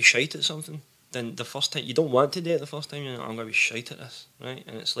you're going to be shite at something, then the first time you don't want to do it. The first time I'm going to be shite at this, right?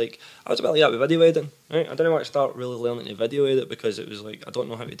 And it's like I was a bit like that with video editing, right? I didn't want to start really learning to video edit because it was like I don't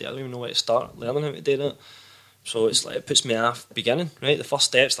know how to do it. I don't even know where to start learning how to do it. So it's like it puts me off beginning, right? The first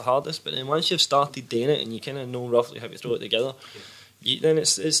step's the hardest, but then once you've started doing it and you kind of know roughly how to throw it together, then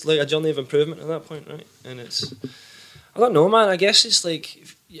it's like a journey of improvement at that point, right? And it's, I don't know, man. I guess it's like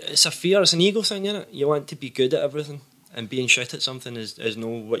it's a fear, it's an ego thing, innit? You want to be good at everything, and being shit at something is know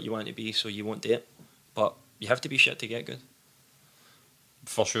what you want to be, so you won't do it. But you have to be shit to get good.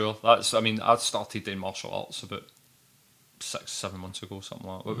 For sure. I started doing martial arts about 6-7 months ago, something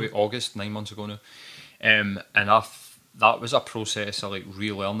like that. August, 9 months ago now. And that was a process of like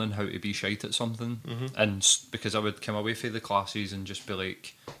relearning how to be shite at something. And because I would come away from the classes and just be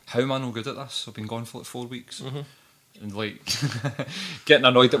like, how am I no good at this? I've been gone for like 4 weeks. And like getting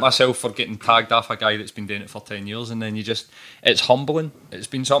annoyed at myself for getting tagged off a guy that's been doing it for 10 years, and then it's humbling. It's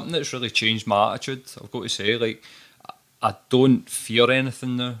been something that's really changed my attitude, I've got to say. Like I don't fear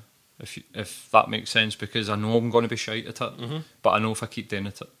anything now, if that makes sense, because I know I'm going to be shite at it, but I know if I keep doing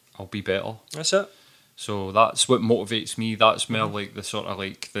it, I'll be better. That's it. So that's what motivates me. That's more like the sort of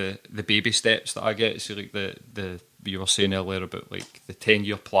like the baby steps that I get. So like the you were saying earlier about like the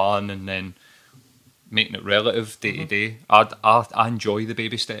 10-year plan, and then making it relative day to day. I enjoy the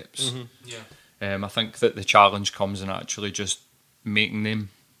baby steps. I think that the challenge comes in actually just making them,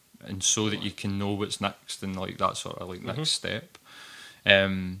 and so that you can know what's next, and like that sort of like next step.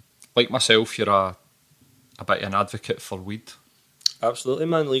 Like myself, you're a bit of an advocate for weed. Absolutely,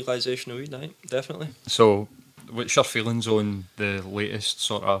 man. Legalisation of weed, right? Definitely. So, what's your feelings on the latest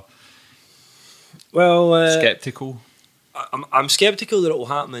sort of sceptical? I'm sceptical that it will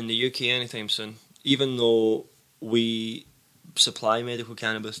happen in the UK anytime soon, even though we supply medical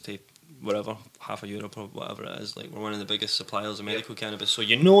cannabis to whatever, half of Europe or whatever it is. Like, we're one of the biggest suppliers of medical cannabis, so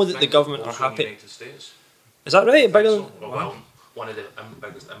you know that the government are happy. United States. Is that right? Bigger than, well, one of the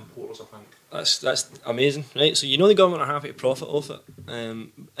biggest importers, I think. That's amazing, right? So you know the government are happy to profit off it,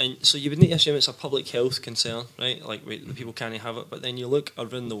 and so you would need to assume it's a public health concern, right? Like the people can't have it, but then you look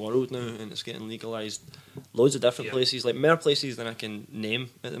around the world now, and it's getting legalised, loads of different places, like more places than I can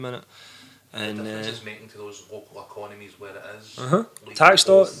name at the minute. And the difference it's making to those local economies where it is.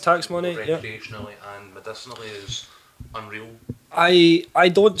 Tax money, recreationally and medicinally is unreal. I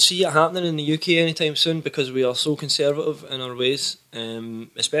don't see it happening in the UK anytime soon because we are so conservative in our ways,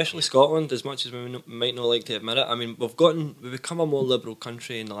 especially Scotland, as much as we might not like to admit it. I mean, we've become a more liberal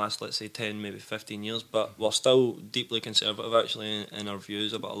country in the last, let's say, 10, maybe 15 years, but we're still deeply conservative actually in our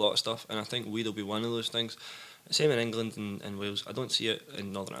views about a lot of stuff, and I think weed will be one of those things. Same in England and Wales. I don't see it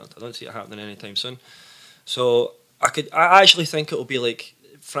in Northern Ireland. I don't see it happening anytime soon. So I actually think it will be like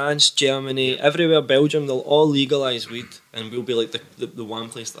France, Germany, everywhere, Belgium. They'll all legalise weed, and we'll be like the one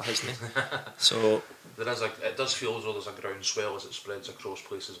place that hasn't. So it does feel as though there's a groundswell as it spreads across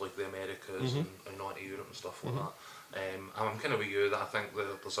places like the Americas and on to Europe and stuff like that. And I'm kind of with you that I think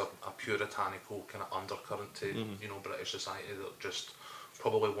that there's a puritanical kind of undercurrent to British society that just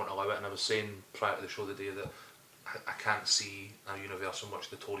probably won't allow it. And I was saying prior to the show today that I can't see a universe in which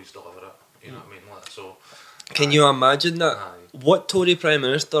the Tories deliver it. You know what I mean? So, can you imagine that? What Tory Prime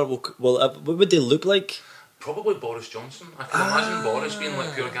Minister what would they look like? Probably Boris Johnson. I can imagine Boris being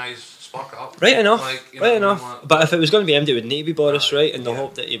like, "Pure guys, spark it up." Right enough. Right enough. Like, but if it was going to be him, it would need to be Boris, right? In the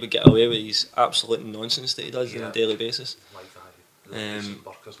hope that he would get away with his absolute nonsense that he does on a daily basis.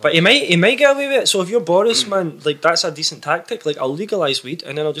 But he might get away with it. So if you're Boris, man, like that's a decent tactic. Like I'll legalise weed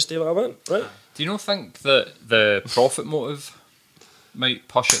and then I'll just do what I want, right? Do you not think that the profit motive might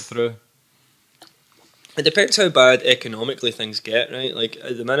push it through? It depends how bad economically things get, right? Like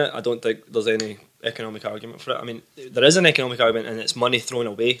at the minute, I don't think there's any economic argument for it. I mean, there is an economic argument, and it's money thrown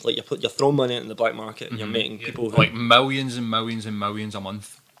away. Like you're throwing money into the black market, and you're making people like millions and millions and millions a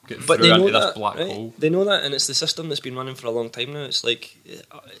month get but through they know into that, this black right? hole. They know that, and it's the system that's been running for a long time now. It's like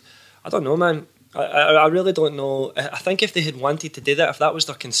I don't know, man. I really don't know. I think if they had wanted to do that, if that was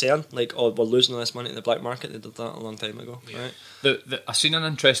their concern, like, oh, we're losing all this money in the black market, they did that a long time ago, right? I seen an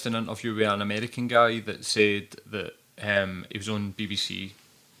interesting interview with an American guy that said that he was on BBC,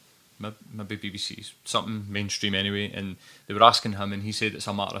 maybe BBC, something mainstream anyway, and they were asking him, and he said it's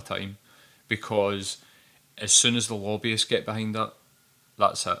a matter of time, because as soon as the lobbyists get behind it,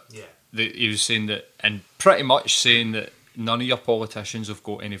 that's it. Yeah. He was saying that, and pretty much saying that none of your politicians have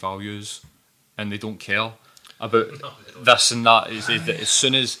got any values, and they don't care about this and that. He said that as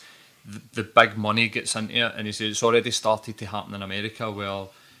soon as the big money gets into it, and he said it's already started to happen in America, where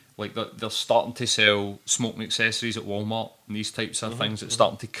like they're starting to sell smoking accessories at Walmart and these types of things. It's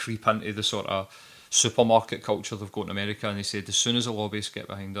starting to creep into the sort of supermarket culture they've got in America. And he said as soon as the lobbyists get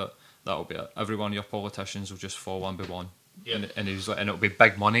behind it, that'll be it. Every one of your politicians will just fall one by one. Yeah. And he was like, and it'll be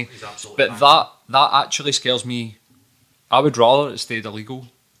big money. But that actually scares me. I would rather it stayed illegal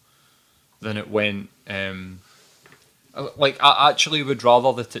than it went. Like I actually would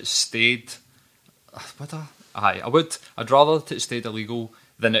rather that it stayed. Would I? Aye, I would. I'd rather that it stayed illegal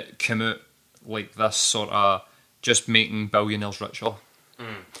than it came out like this sort of just making billionaires richer.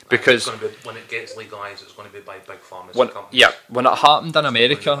 Because when it gets legalised, it's going to be by big pharmacy companies. Yeah, when it happened in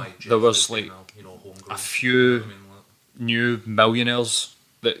America, there was like a few new millionaires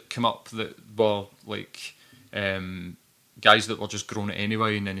that came up that were like guys that were just growing it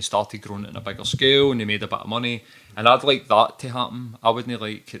anyway, and then they started growing it on a bigger scale and they made a bit of money. And I'd like that to happen. I wouldn't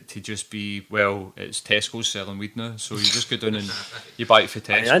like it to just be, well, it's Tesco's selling weed now, so you just go down and you buy it for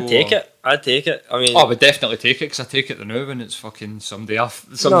Tesco. I mean, I'd take it. I mean, I would definitely take it, because I take it now when it's fucking somebody coming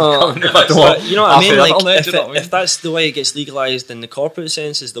you know what I mean? Like, internet, if that's the way it gets legalised in the corporate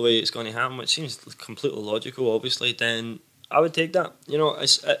sense is the way it's going to happen, which seems completely logical, obviously, then I would take that. You know,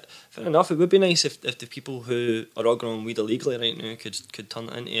 fair enough. It would be nice if the people who are all growing weed illegally right now could turn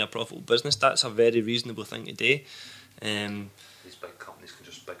it into a profitable business. That's a very reasonable thing to do. These big companies can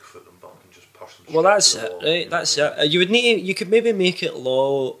just Bigfoot them back and just push them. Well, that's it, right? That's it. You could maybe make it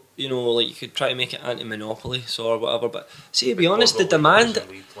law. You know, like you could try to make it anti-monopoly, or whatever. But see, to be honest, the demand.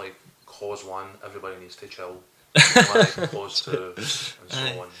 Like clause 1, everybody needs to chill. Clause 2, and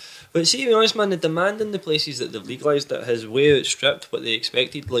so on. But see, to be honest, man, the demand in the places that they've legalised it has way outstripped what they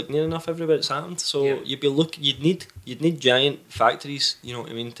expected. Like near enough everywhere it's happened. So you'd need giant factories, you know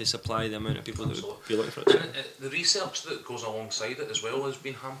what I mean, to supply the amount of people that would be looking for it. And the research that goes alongside it as well has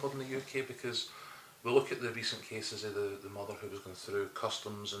been hampered in the UK, because we look at the recent cases of the mother who was going through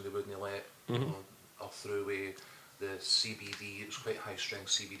customs and they wouldn't let her through with the CBD. It was quite high strength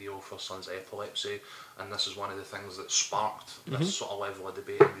CBD for her son's epilepsy, and this is one of the things that sparked this sort of level of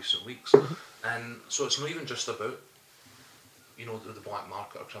debate in recent weeks. And so it's not even just about, you know, the black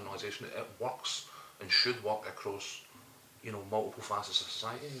market or criminalisation. It works and should work across, you know, multiple facets of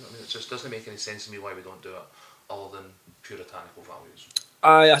society. You know what I mean? It just doesn't make any sense to me why we don't do it other than puritanical values.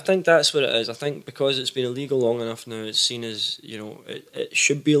 I think that's what it is. I think because it's been illegal long enough now, it's seen as, you know, it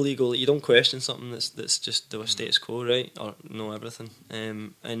should be illegal. You don't question something that's just the status quo, right? Or know everything.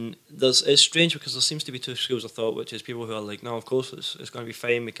 And it's strange because there seems to be two schools of thought, which is people who are like, no, of course it's going to be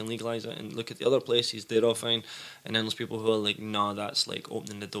fine, we can legalise it, and look at the other places, they're all fine. And then there's people who are like, no, that's like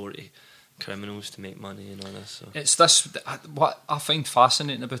opening the door to criminals to make money and all this. So. It's this. What I find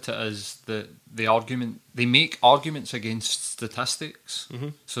fascinating about it is the argument. They make arguments against statistics.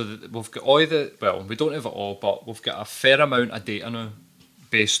 So that we've got all we don't have it all, but we've got a fair amount of data now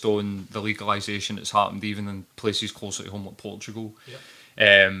based on the legalisation that's happened even in places closer to home like Portugal.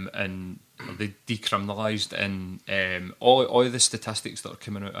 And they decriminalised, and all the statistics that are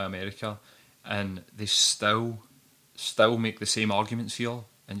coming out of America and they still make the same arguments here,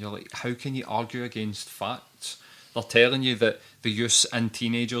 and you're like, how can you argue against facts? They're telling you that the use in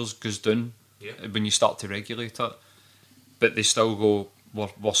teenagers goes down when you start to regulate it, but they still go,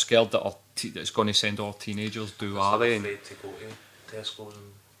 we're scared that it's going to send our teenagers do Are they? afraid to go to Tesco's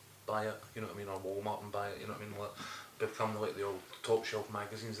and buy it, you know what I mean, or Walmart and buy it, you know what I mean, like, become like the old top shelf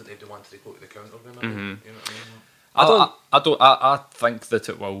magazines that they wanted to go to the counter with, you know what I mean? I think that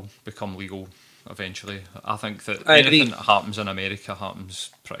it will become legal eventually. I think that anything that happens in America happens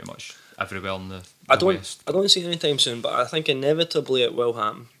pretty much everywhere in the West. I don't see it anytime soon, but I think inevitably it will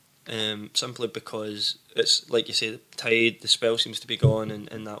happen. Simply because it's like you say, the spell seems to be gone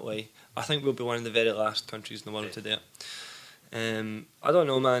in that way. I think we'll be one of the very last countries in the world to do it. I don't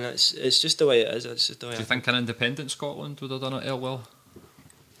know, man. It's just the way it is. It's just the way. Do you think an independent Scotland would have done it well?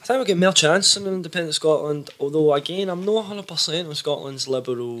 I think we'll get more chance in an independent Scotland. Although again, I'm not 100% on Scotland's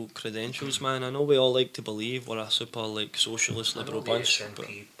liberal credentials, man. I know we all like to believe we're a super socialist liberal bunch. The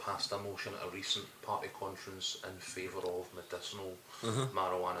SNP passed a motion at a recent party conference in favour of medicinal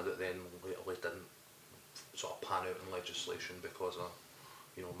marijuana that then lately didn't sort of pan out in legislation because of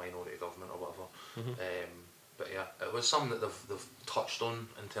minority government or whatever. But yeah, it was something that they've touched on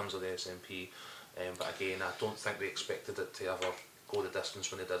in terms of the SNP. But again, I don't think they expected it to ever go the distance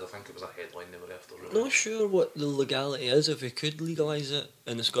when they did. I think it was a headline they were after. Really. Not sure what the legality is if we could legalise it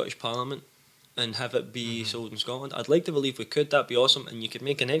in the Scottish Parliament and have it be sold in Scotland. I'd like to believe we could. That'd be awesome, and you could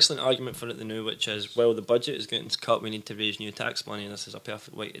make an excellent argument for it now, which is, well, the budget is getting cut, we need to raise new tax money, and this is a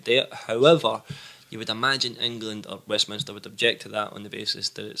perfect way to do it. However, you would imagine England or Westminster would object to that on the basis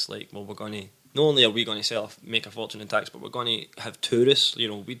that it's like, well, we're going to, not only are we going to make a fortune in tax, but we're going to have tourists,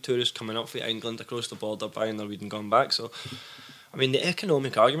 weed tourists coming up from England across the border buying their weed and going back. So I mean, the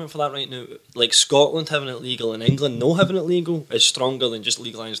economic argument for that right now, like Scotland having it legal and England not having it legal, is stronger than just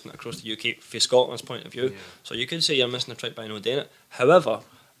legalising it across the UK from Scotland's point of view. Yeah. So you could say you're missing a trick by not doing it. However,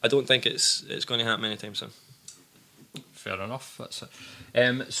 I don't think it's going to happen anytime soon. Fair enough. That's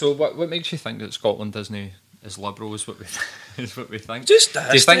it. So what makes you think that Scotland isn't as liberal as what we think? Just the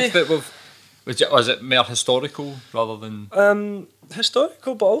history. Do you think that was it more historical rather than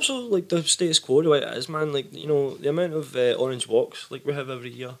historical, but also like the status quo the way it is, man. Like, the amount of orange walks like we have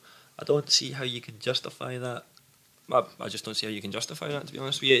every year, I don't see how you can justify that. I just don't see how you can justify that, to be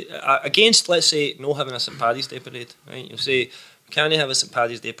honest with you. Against, let's say, no having a St Paddy's Day parade, right? You'll say we can't have a St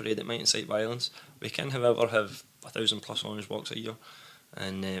Paddy's Day parade that might incite violence. We can, however, have 1,000+ orange walks a year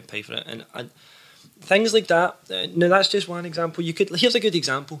and pay for it. And things like that. Now that's just one example. Here's a good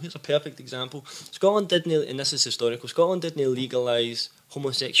example. Here's a perfect example. Scotland didn't, and this is historical. Scotland didn't legalise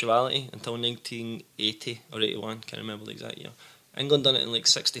homosexuality until 1980 or 81. Can't remember the exact year. England done it in like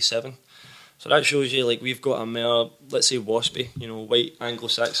 67. So that shows you, like, we've got a more, let's say, waspy, white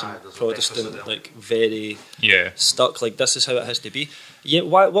Anglo-Saxon Protestant, like very stuck. Like, this is how it has to be. Yeah.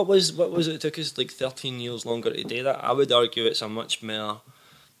 What was it? It took us like 13 years longer to do that. I would argue it's a much more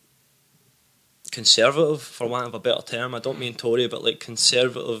conservative, for want of a better term. I don't mean Tory, but like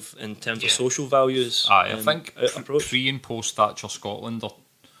conservative in terms of social values. I think pre and post Thatcher Scotland are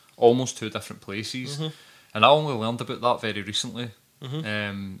almost two different places, and I only learned about that very recently.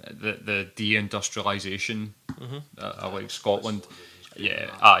 The deindustrialisation, like Scotland,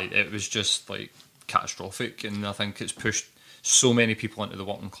 it was just like catastrophic, and I think it's pushed so many people into the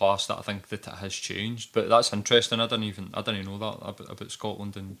working class that I think that it has changed. But that's interesting. I didn't know that about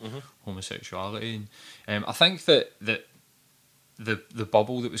Scotland and homosexuality. And I think that the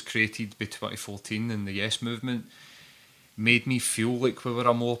bubble that was created by 2014 and the Yes movement made me feel like we were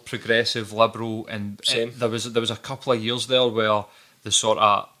a more progressive, liberal, and there was a couple of years there where the sort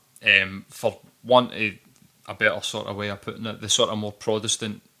of, for want of a better sort of way of putting it, the sort of more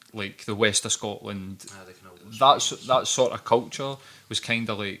Protestant, like the west of Scotland, that sort of culture was kind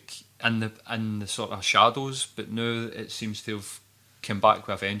of like in the sort of shadows, but now it seems to have come back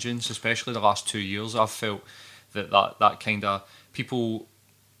with a vengeance. Especially the last 2 years, I've felt that kind of people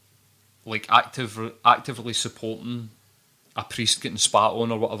like actively supporting a priest getting spat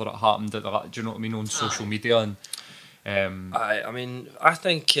on or whatever it happened. Do you know what I mean, on social media? And I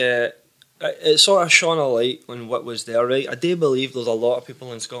think it sort of shone a light on what was there, right? I do believe there's a lot of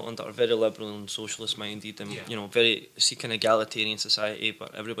people in Scotland that are very liberal and socialist minded and very seeking egalitarian society,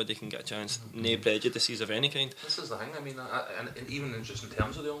 but everybody can get a chance, no prejudices of any kind. This is the thing. I mean, and even just in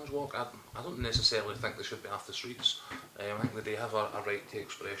terms of the Orange Walk, I don't necessarily think they should be off the streets. I think that they have a right to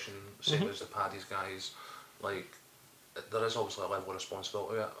expression, same as the Paddy's guys. Like, there is obviously a level of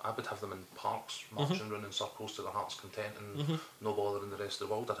responsibility. I would have them in parks, marching around in circles to their heart's content and no bothering the rest of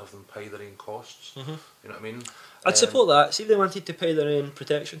the world. I'd have them pay their own costs. You know what I mean? I'd support that. See if they wanted to pay their own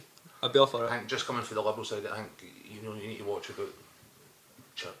protection. I'd be all for I it. think just coming from the Liberal side, I think you need to watch about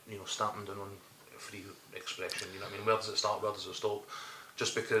stamping down on free expression. You know what I mean? Where does it start? Where does it stop?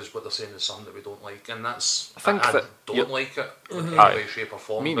 Just because what they're saying is something that we don't like, and that's I don't like it in any way, shape or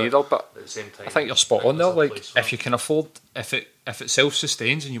form. Me neither, but at the same time, I think you're spot on there. Like, if you can afford, if it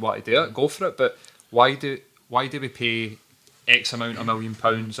self-sustains and you want to do it, go for it. But why do we pay X amount of £1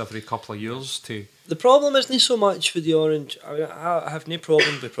 million every couple of years to? The problem isn't so much with the orange. I mean, I have no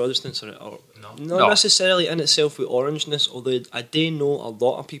problem with Protestants or not necessarily in itself with orangeness, although I do know a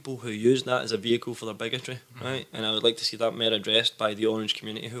lot of people who use that as a vehicle for their bigotry, right? And I would like to see that more addressed by the orange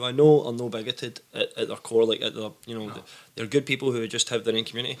community, who I know are no bigoted at their core, like at their, they're good people who just have their own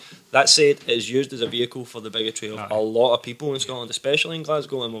community. That said, it is used as a vehicle for the bigotry of a lot of people in Scotland, especially in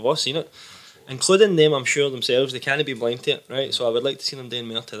Glasgow, and we've all seen it, including them, I'm sure themselves. They can't be blind to it, right? So I would like to see them doing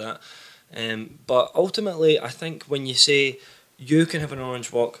more to that. But ultimately, I think when you say you can have an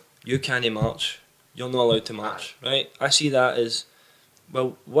orange walk, you can't march, you're not allowed to march, right? I see that as,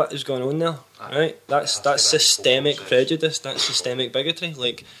 well, what is going on there, right? That's systemic prejudice, that's systemic bigotry.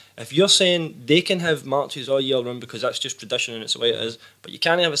 Like, if you're saying they can have marches all year round because that's just tradition and it's the way it is, but you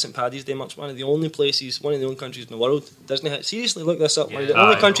can't have a St Paddy's Day march, one of the only countries in the world, seriously look this up, one of the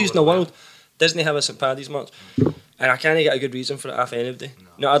only countries in the world, Disney have a St Paddy's march. And I can't get a good reason for it off anybody.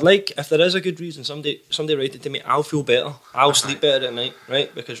 No, I'd like, if there is a good reason, somebody write it to me, I'll feel better. I'll sleep better at night,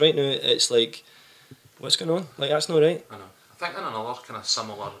 right? Because right now it's like, what's going on? Like, that's not right. I know. I think in another kind of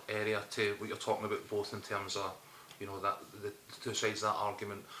similar area to what you're talking about, both in terms of, that the two sides of that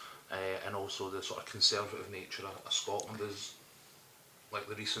argument, and also the sort of conservative nature of Scotland is like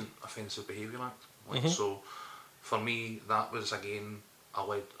the recent Offensive Behaviour Act. Like, so for me, that was again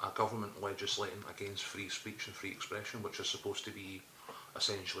a government legislating against free speech and free expression, which is supposed to be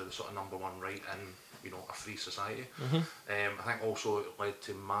essentially the sort of number one right in a free society. I think also it led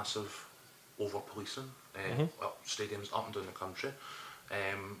to massive over-policing at stadiums up and down the country,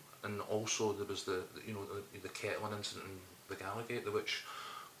 and also there was the kettling incident in the Gallagate, which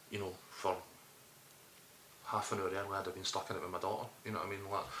for half an hour earlier I'd have been stuck in it with my daughter. You know what I mean?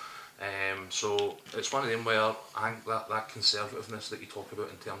 So it's one of them where I think that conservativeness that you talk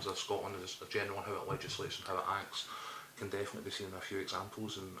about in terms of Scotland as a general, how it legislates and how it acts, can definitely be seen in a few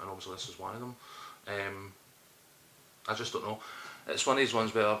examples, and obviously this is one of them. I just don't know. It's one of these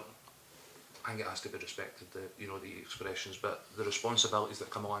ones where I think it has to be respected, the expressions, but the responsibilities that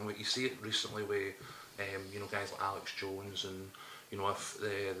come along with it. You see it recently with guys like Alex Jones and if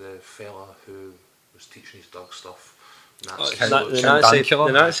the fella who was teaching his dog stuff.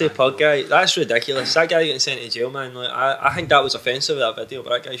 The Nazi pug guy, that's ridiculous. That guy getting sent to jail, man. Like, I think that was offensive, that video, but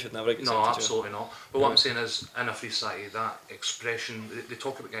that guy should never get sent to jail. No, absolutely not. But what I'm saying is, in a free society, that expression, they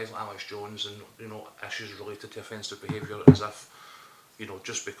talk about guys like Alex Jones and issues related to offensive behaviour as if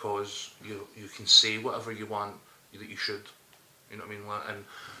just because you can say whatever you want that you should, you know what I mean? And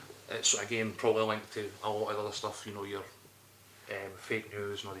it's again probably linked to a lot of other stuff, your fake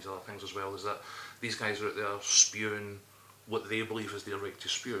news and all these other things as well, is that these guys are out there spewing what they believe is their right to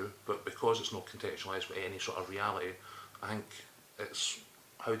spew, but because it's not contextualised with any sort of reality, I think it's,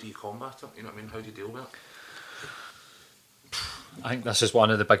 how do you combat it? You know what I mean? How do you deal with it? I think this is one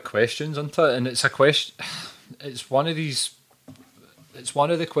of the big questions, isn't it? And it's a question. It's one of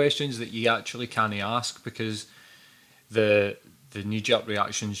the questions that you actually can't ask, because the knee-jerk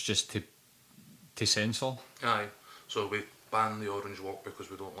reaction is just to censor. Aye. So we ban the Orange Walk because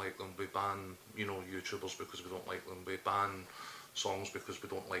we don't like them. We ban YouTubers because we don't like them. We ban songs because we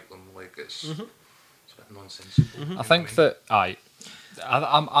don't like them. Like, it's a bit nonsensical. I think that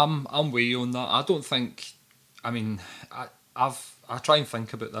I'm way on that. I don't think. I mean, I try and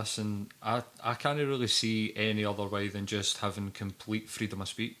think about this, and I can't really see any other way than just having complete freedom of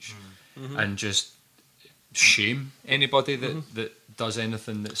speech and just shame anybody that does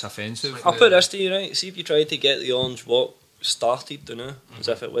anything that's offensive. I'll put this to you, right? See if you tried to get the Orange Walk started, as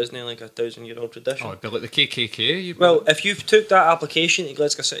if it wasn't like a 1,000-year-old tradition. Oh, it'd be like the KKK. Well, if you took that application to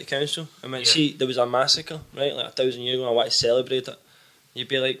Glasgow City Council and went, see, there was a massacre, right, like 1,000 years ago, I want to celebrate it, you'd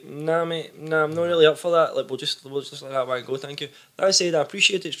be like, nah, mate, nah, I'm not really up for that. Like, we'll just let that one go, thank you. That said, I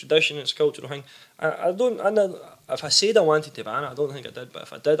appreciate its tradition, its cultural thing. If I said I wanted to ban it, I don't think I did, but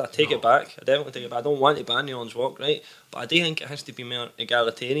if I did, I'd take it back. I definitely take it back. I don't want to ban the Orange Walk, right? But I do think it has to be more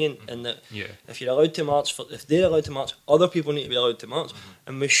egalitarian in that if you're allowed to march, if they're allowed to march, other people need to be allowed to march.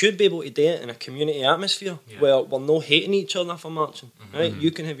 And we should be able to do it in a community atmosphere where we're not hating each other for marching, right?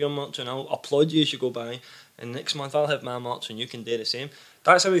 You can have your march and I'll applaud you as you go by, and next month I'll have my march and you can do the same.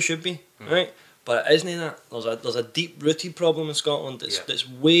 That's how it should be, right? But it isn't that. There's a deep-rooted problem in Scotland that's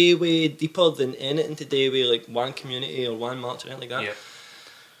way deeper than anything to do with like one community or one march or anything like that.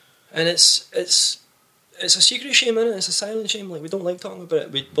 And it's a secret shame, innit? It's a silent shame. Like, we don't like talking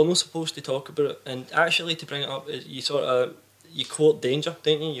about it. We're not supposed to talk about it. And actually, to bring it up, you court danger,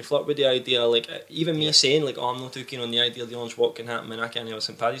 don't you? You flirt with the idea, like, even me saying, like, oh, I'm not too keen on the idea of the Orange Walk can happen and I can't have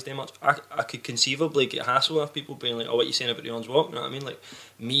St Paddy's Day much. I could conceivably get hassle with people being like, oh, what are you saying about the Orange Walk? You know what I mean? Like,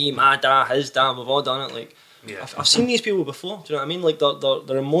 me, my dad, his dad, we've all done it. Like, I've seen these people before, do you know what I mean? Like,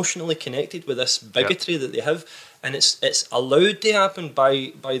 they're emotionally connected with this bigotry that they have, and it's allowed to happen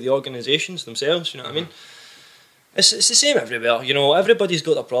by the organisations themselves, you know what I mean? It's the same everywhere, you know, everybody's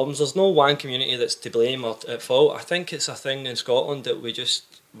got their problems. There's no one community that's to blame or at fault. I think it's a thing in Scotland that we're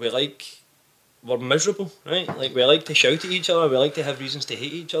miserable, right? Like, we like to shout at each other, we like to have reasons to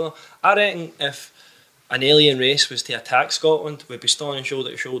hate each other. I reckon if an alien race was to attack Scotland, we'd be standing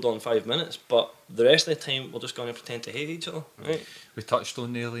shoulder to shoulder in 5 minutes, but the rest of the time we're just going to pretend to hate each other, right? We touched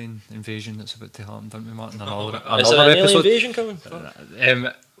on the alien invasion that's about to happen, didn't we, Martin? Is there an alien invasion coming?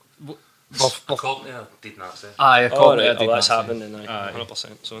 According to a deed Nazi. That's happening now, 100%.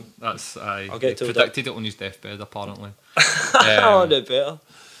 So that's I'll get to predicted it on his deathbed, apparently. Oh, no better.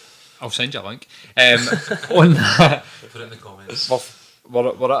 I'll send you a link. On Put it in the comments. We're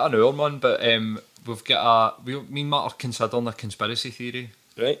at an hour, man, but we've got me and Matt are considering a conspiracy theory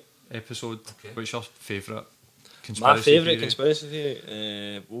episode. Okay. What's your favourite conspiracy My favourite theory? Conspiracy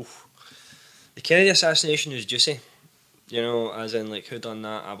theory? The Kennedy assassination was juicy. You know, as in, like, who done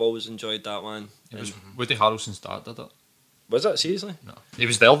that? I've always enjoyed that one. It was Woody Harrelson's dad did it. Was it? Seriously? No. He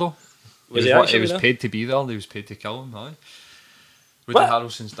was there, though. Was he actually He was there? paid to be there. He was paid to kill him, aye. Woody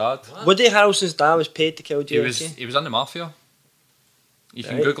Harrelson's dad. What? Woody Harrelson's dad was paid to kill JFK? He was in the mafia. You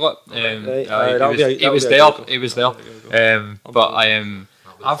can Right. Google it. Right. He was there. But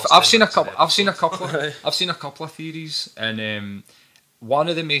I've seen a couple of theories, and one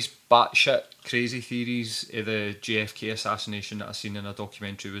of the most batshit crazy theories of the JFK assassination that I seen in a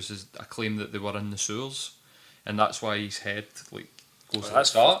documentary was a claim that they were in the sewers, and that's why his head goes like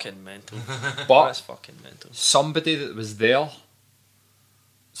That's that. fucking mental. But That's fucking mental. somebody that was there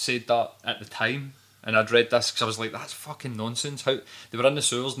said that at the time, and I'd read this because I was like, that's fucking nonsense. How they were in the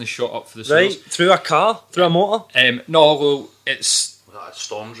sewers and they shot up for the Right, sewers. through a car? Through a motor? No, well, it's Was that a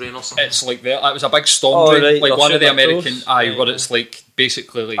storm drain or something? like there. It was a big storm drain, right, like they're one of the shooting up American. those. Aye, Right, where yeah. it's like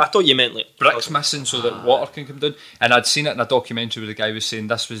basically like I thought you meant, like, bricks missing so that water can come down. And I'd seen it in a documentary where the guy was saying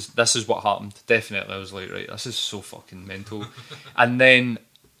this is what happened. Definitely, I was like, right, this is so fucking mental. And then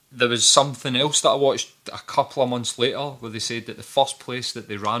there was something else that I watched a couple of months later where they said that the first place that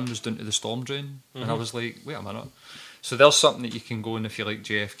they ran was down to the storm drain, and I was like, wait a minute. So there's something that you can go in if you like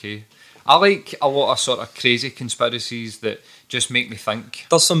JFK. I like a lot of sort of crazy conspiracies that just make me think.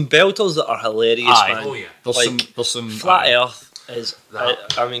 there's some belters that are hilarious, Aye. man. Oh, yeah. There's some Flat Earth is...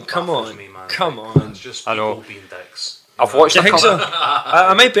 I mean, come baffles on. me, man. Come on. It's just I know. people being dicks. I've watched Do you a think so? couple.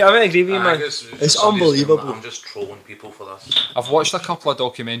 I might agree with you, man. It's somebody's unbelievable. doing that. I'm just trolling people for this. I've watched a couple of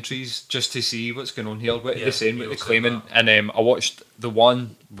documentaries just to see what's going on here, what Yeah, they're saying, what you'll they're say claiming, and I watched a podcast.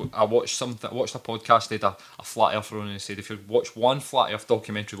 They had a flat earther on, and they said if you watch one flat earth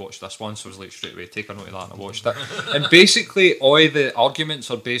documentary, watch this one. So I was like, straight away, take a note of that, and I watched it. And basically, all the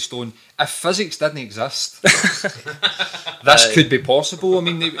arguments are based on if physics didn't exist, this could be possible. I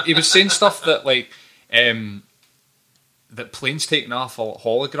mean, he was saying stuff that like. That planes taking off are like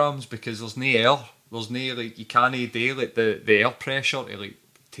holograms because there's no air. There's no like you can't do like the air pressure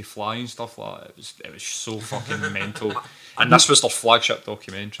to fly and stuff like that. It was so fucking mental. And this was their flagship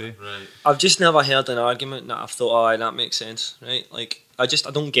documentary. Right. I've just never heard an argument that I've thought, oh, that makes sense, right? Like, I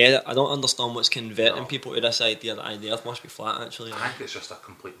don't get it. I don't understand what's converting people to this idea that the Earth must be flat, actually. I think it's just a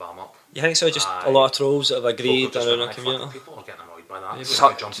complete bam up. You think so? Just Aye. a lot of trolls that have agreed People just around went, our "Aye, fuck community. it." People are getting annoyed by that. So-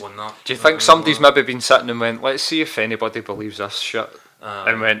 People jump on that. Do you think somebody's maybe been sitting and went, let's see if anybody believes this shit?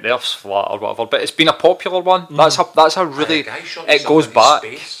 And went, the Earth's flat or whatever. But it's been a popular one. That's a really... A guy shot It himself goes into back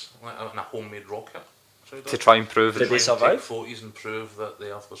space, like, in a homemade rocket. So he to did. try and prove Did it. they survive? Take photos and prove that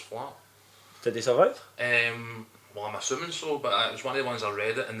the Earth was flat. Did they survive? Well, I'm assuming so, but it was one of the ones I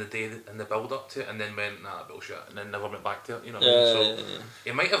read it in the build up to it, and then went, nah, bullshit, and then never went back to it. You know what I mean? So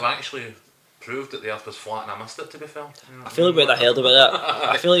he might have actually proved that the Earth was flat, and I missed it. To be fair, you know I feel like we'd have heard about that.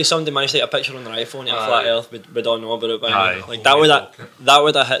 I feel like if somebody managed to take a picture on their iPhone of a flat Earth, we'd all know about it by now. Aye. Like, that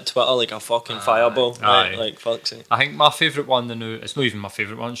would have hit Twitter like a fucking fireball. Aye. Like, fuck's sake. I think my favourite one, it's not even my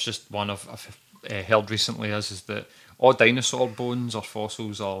favourite one, it's just one I've heard recently is that all dinosaur bones or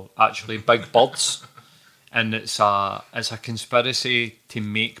fossils are actually big birds. And it's a conspiracy to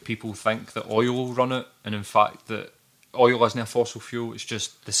make people think that oil will run it, and in fact that oil isn't a fossil fuel. It's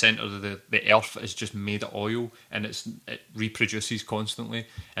just the centre of the earth is just made of oil, and it reproduces constantly,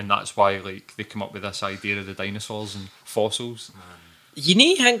 and that's why like they come up with this idea of the dinosaurs and fossils. You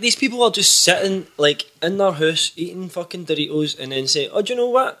need to think these people are just sitting like in their house eating fucking Doritos and then say, "Oh, do you know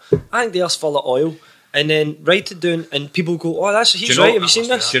what? I think theirs full of oil." And then write it down, and people go, "Oh, he's right. Have you seen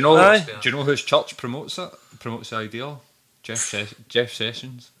this?" Do you know? Aye. Do you know whose church promotes it? Promotes the idea? Jeff Sessions.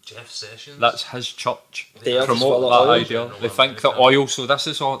 Jeff Sessions. That's his church. They are Promote full that of oil. idea. They think that oil. So this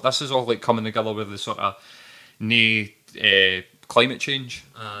is all like coming together with the sort of climate change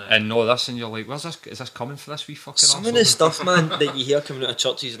and all this, and you're like, where's this? Is this coming for this wee fucking? Some of the stuff, man, that you hear coming out of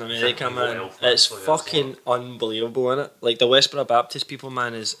churches in America, man, it's fucking unbelievable, innit? Like the Westboro Baptist people,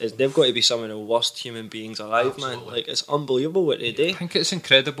 man, is they've got to be some of the worst human beings alive, man. Like it's unbelievable what they do. I think it's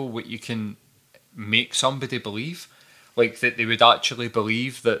incredible what you can make somebody believe, like that they would actually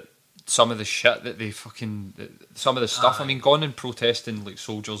believe that some of the shit that they fucking, some of the stuff. I mean, gone and protesting like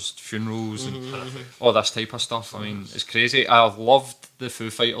soldiers' funerals and all this type of stuff. I mean, it's crazy. I loved the Foo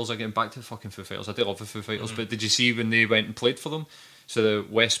Fighters. Getting back to the fucking Foo Fighters, I do love the Foo Fighters. But did you see when they went and played for them? So the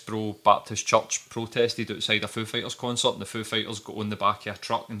Westboro Baptist Church protested outside a Foo Fighters concert, and the Foo Fighters got on the back of a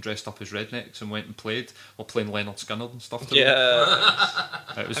truck and dressed up as rednecks and went and played, while playing Leonard Skinner and stuff. To them.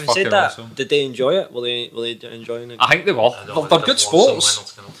 It was Having fucking said that, awesome. Did they enjoy it? Were they enjoying it? I think they were. They're good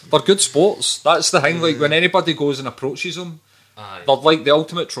sports. They're good sports. That's the thing. Like when anybody goes and approaches them, they're like the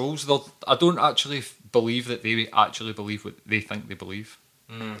ultimate trolls. I don't actually believe that they actually believe what they think they believe.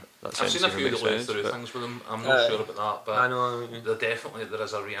 I've seen a few that went through things with them. I'm not sure about that, but I know. there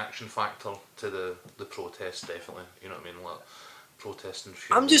is a reaction factor to the protest. Definitely, you know what I mean. Like protesting.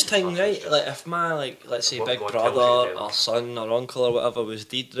 I'm just thinking, right? Like if my let's say big brother or son or uncle or whatever was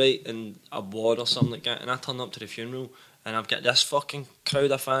dead, right, in a war or something like that, and I turn up to the funeral and I've got this fucking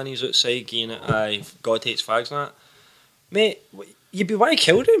crowd of fannies outside going, "Aye, God hates fags," and that, mate. You'd be wanting to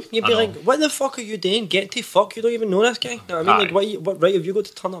kill him. You'd be like, "What the fuck are you doing? Get to fuck! You don't even know this guy." You know what I mean? Like, what right have you got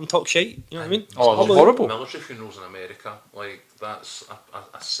to turn up and talk shit? You know what I mean? Oh, it's horrible. Military funerals in America, like that's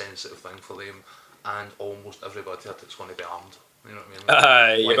a sensitive thing for them, and almost everybody that's going to be armed. You know what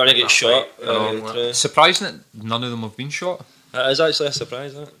I mean? You're going to get shot. Surprising that none of them have been shot. It is actually a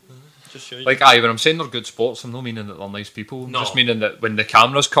surprise, isn't it? Just show you. Like, when I'm saying they're good sports, I'm not meaning that they're nice people. I'm just meaning that when the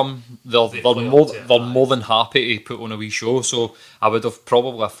cameras come, they're more than happy to put on a wee show. So I would have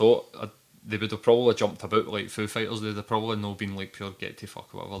probably thought they would have probably jumped about like Foo Fighters. They'd have probably not been like pure get to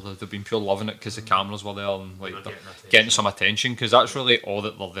fuck or whatever. They'd have been pure loving it because the cameras were there and like getting some attention. Because that's really all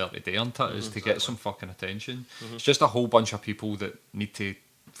that they're there to do, isn't it? Is to get some fucking attention. It's just a whole bunch of people that need to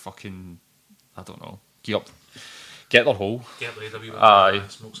fucking, I don't know, get their hole. Get laid a wee bit. Aye,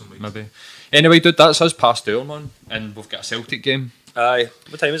 smoke some weed. maybe. Anyway, dude, that's us past hour, man, and we've got a Celtic game. Aye.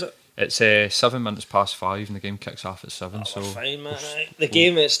 What time is it? It's 7 minutes past 5, and the game kicks off at 7. So fine, man. The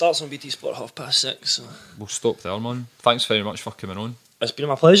game it starts on BT Sport 6:30. So we'll stop there, man. Thanks very much for coming on. it's been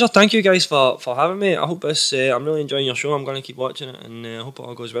my pleasure. Thank you guys for having me. I hope this. I'm really enjoying your show. I'm going to keep watching it, and I hope it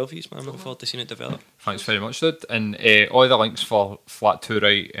all goes well for you, man. I'm looking forward to seeing it develop. Thanks very much, dude. And all the links for Flat 2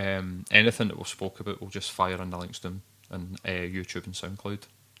 Right, anything that we've spoke about, we'll just fire in the links down on YouTube and SoundCloud.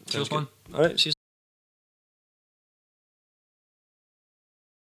 Cheers, man. All right, see you.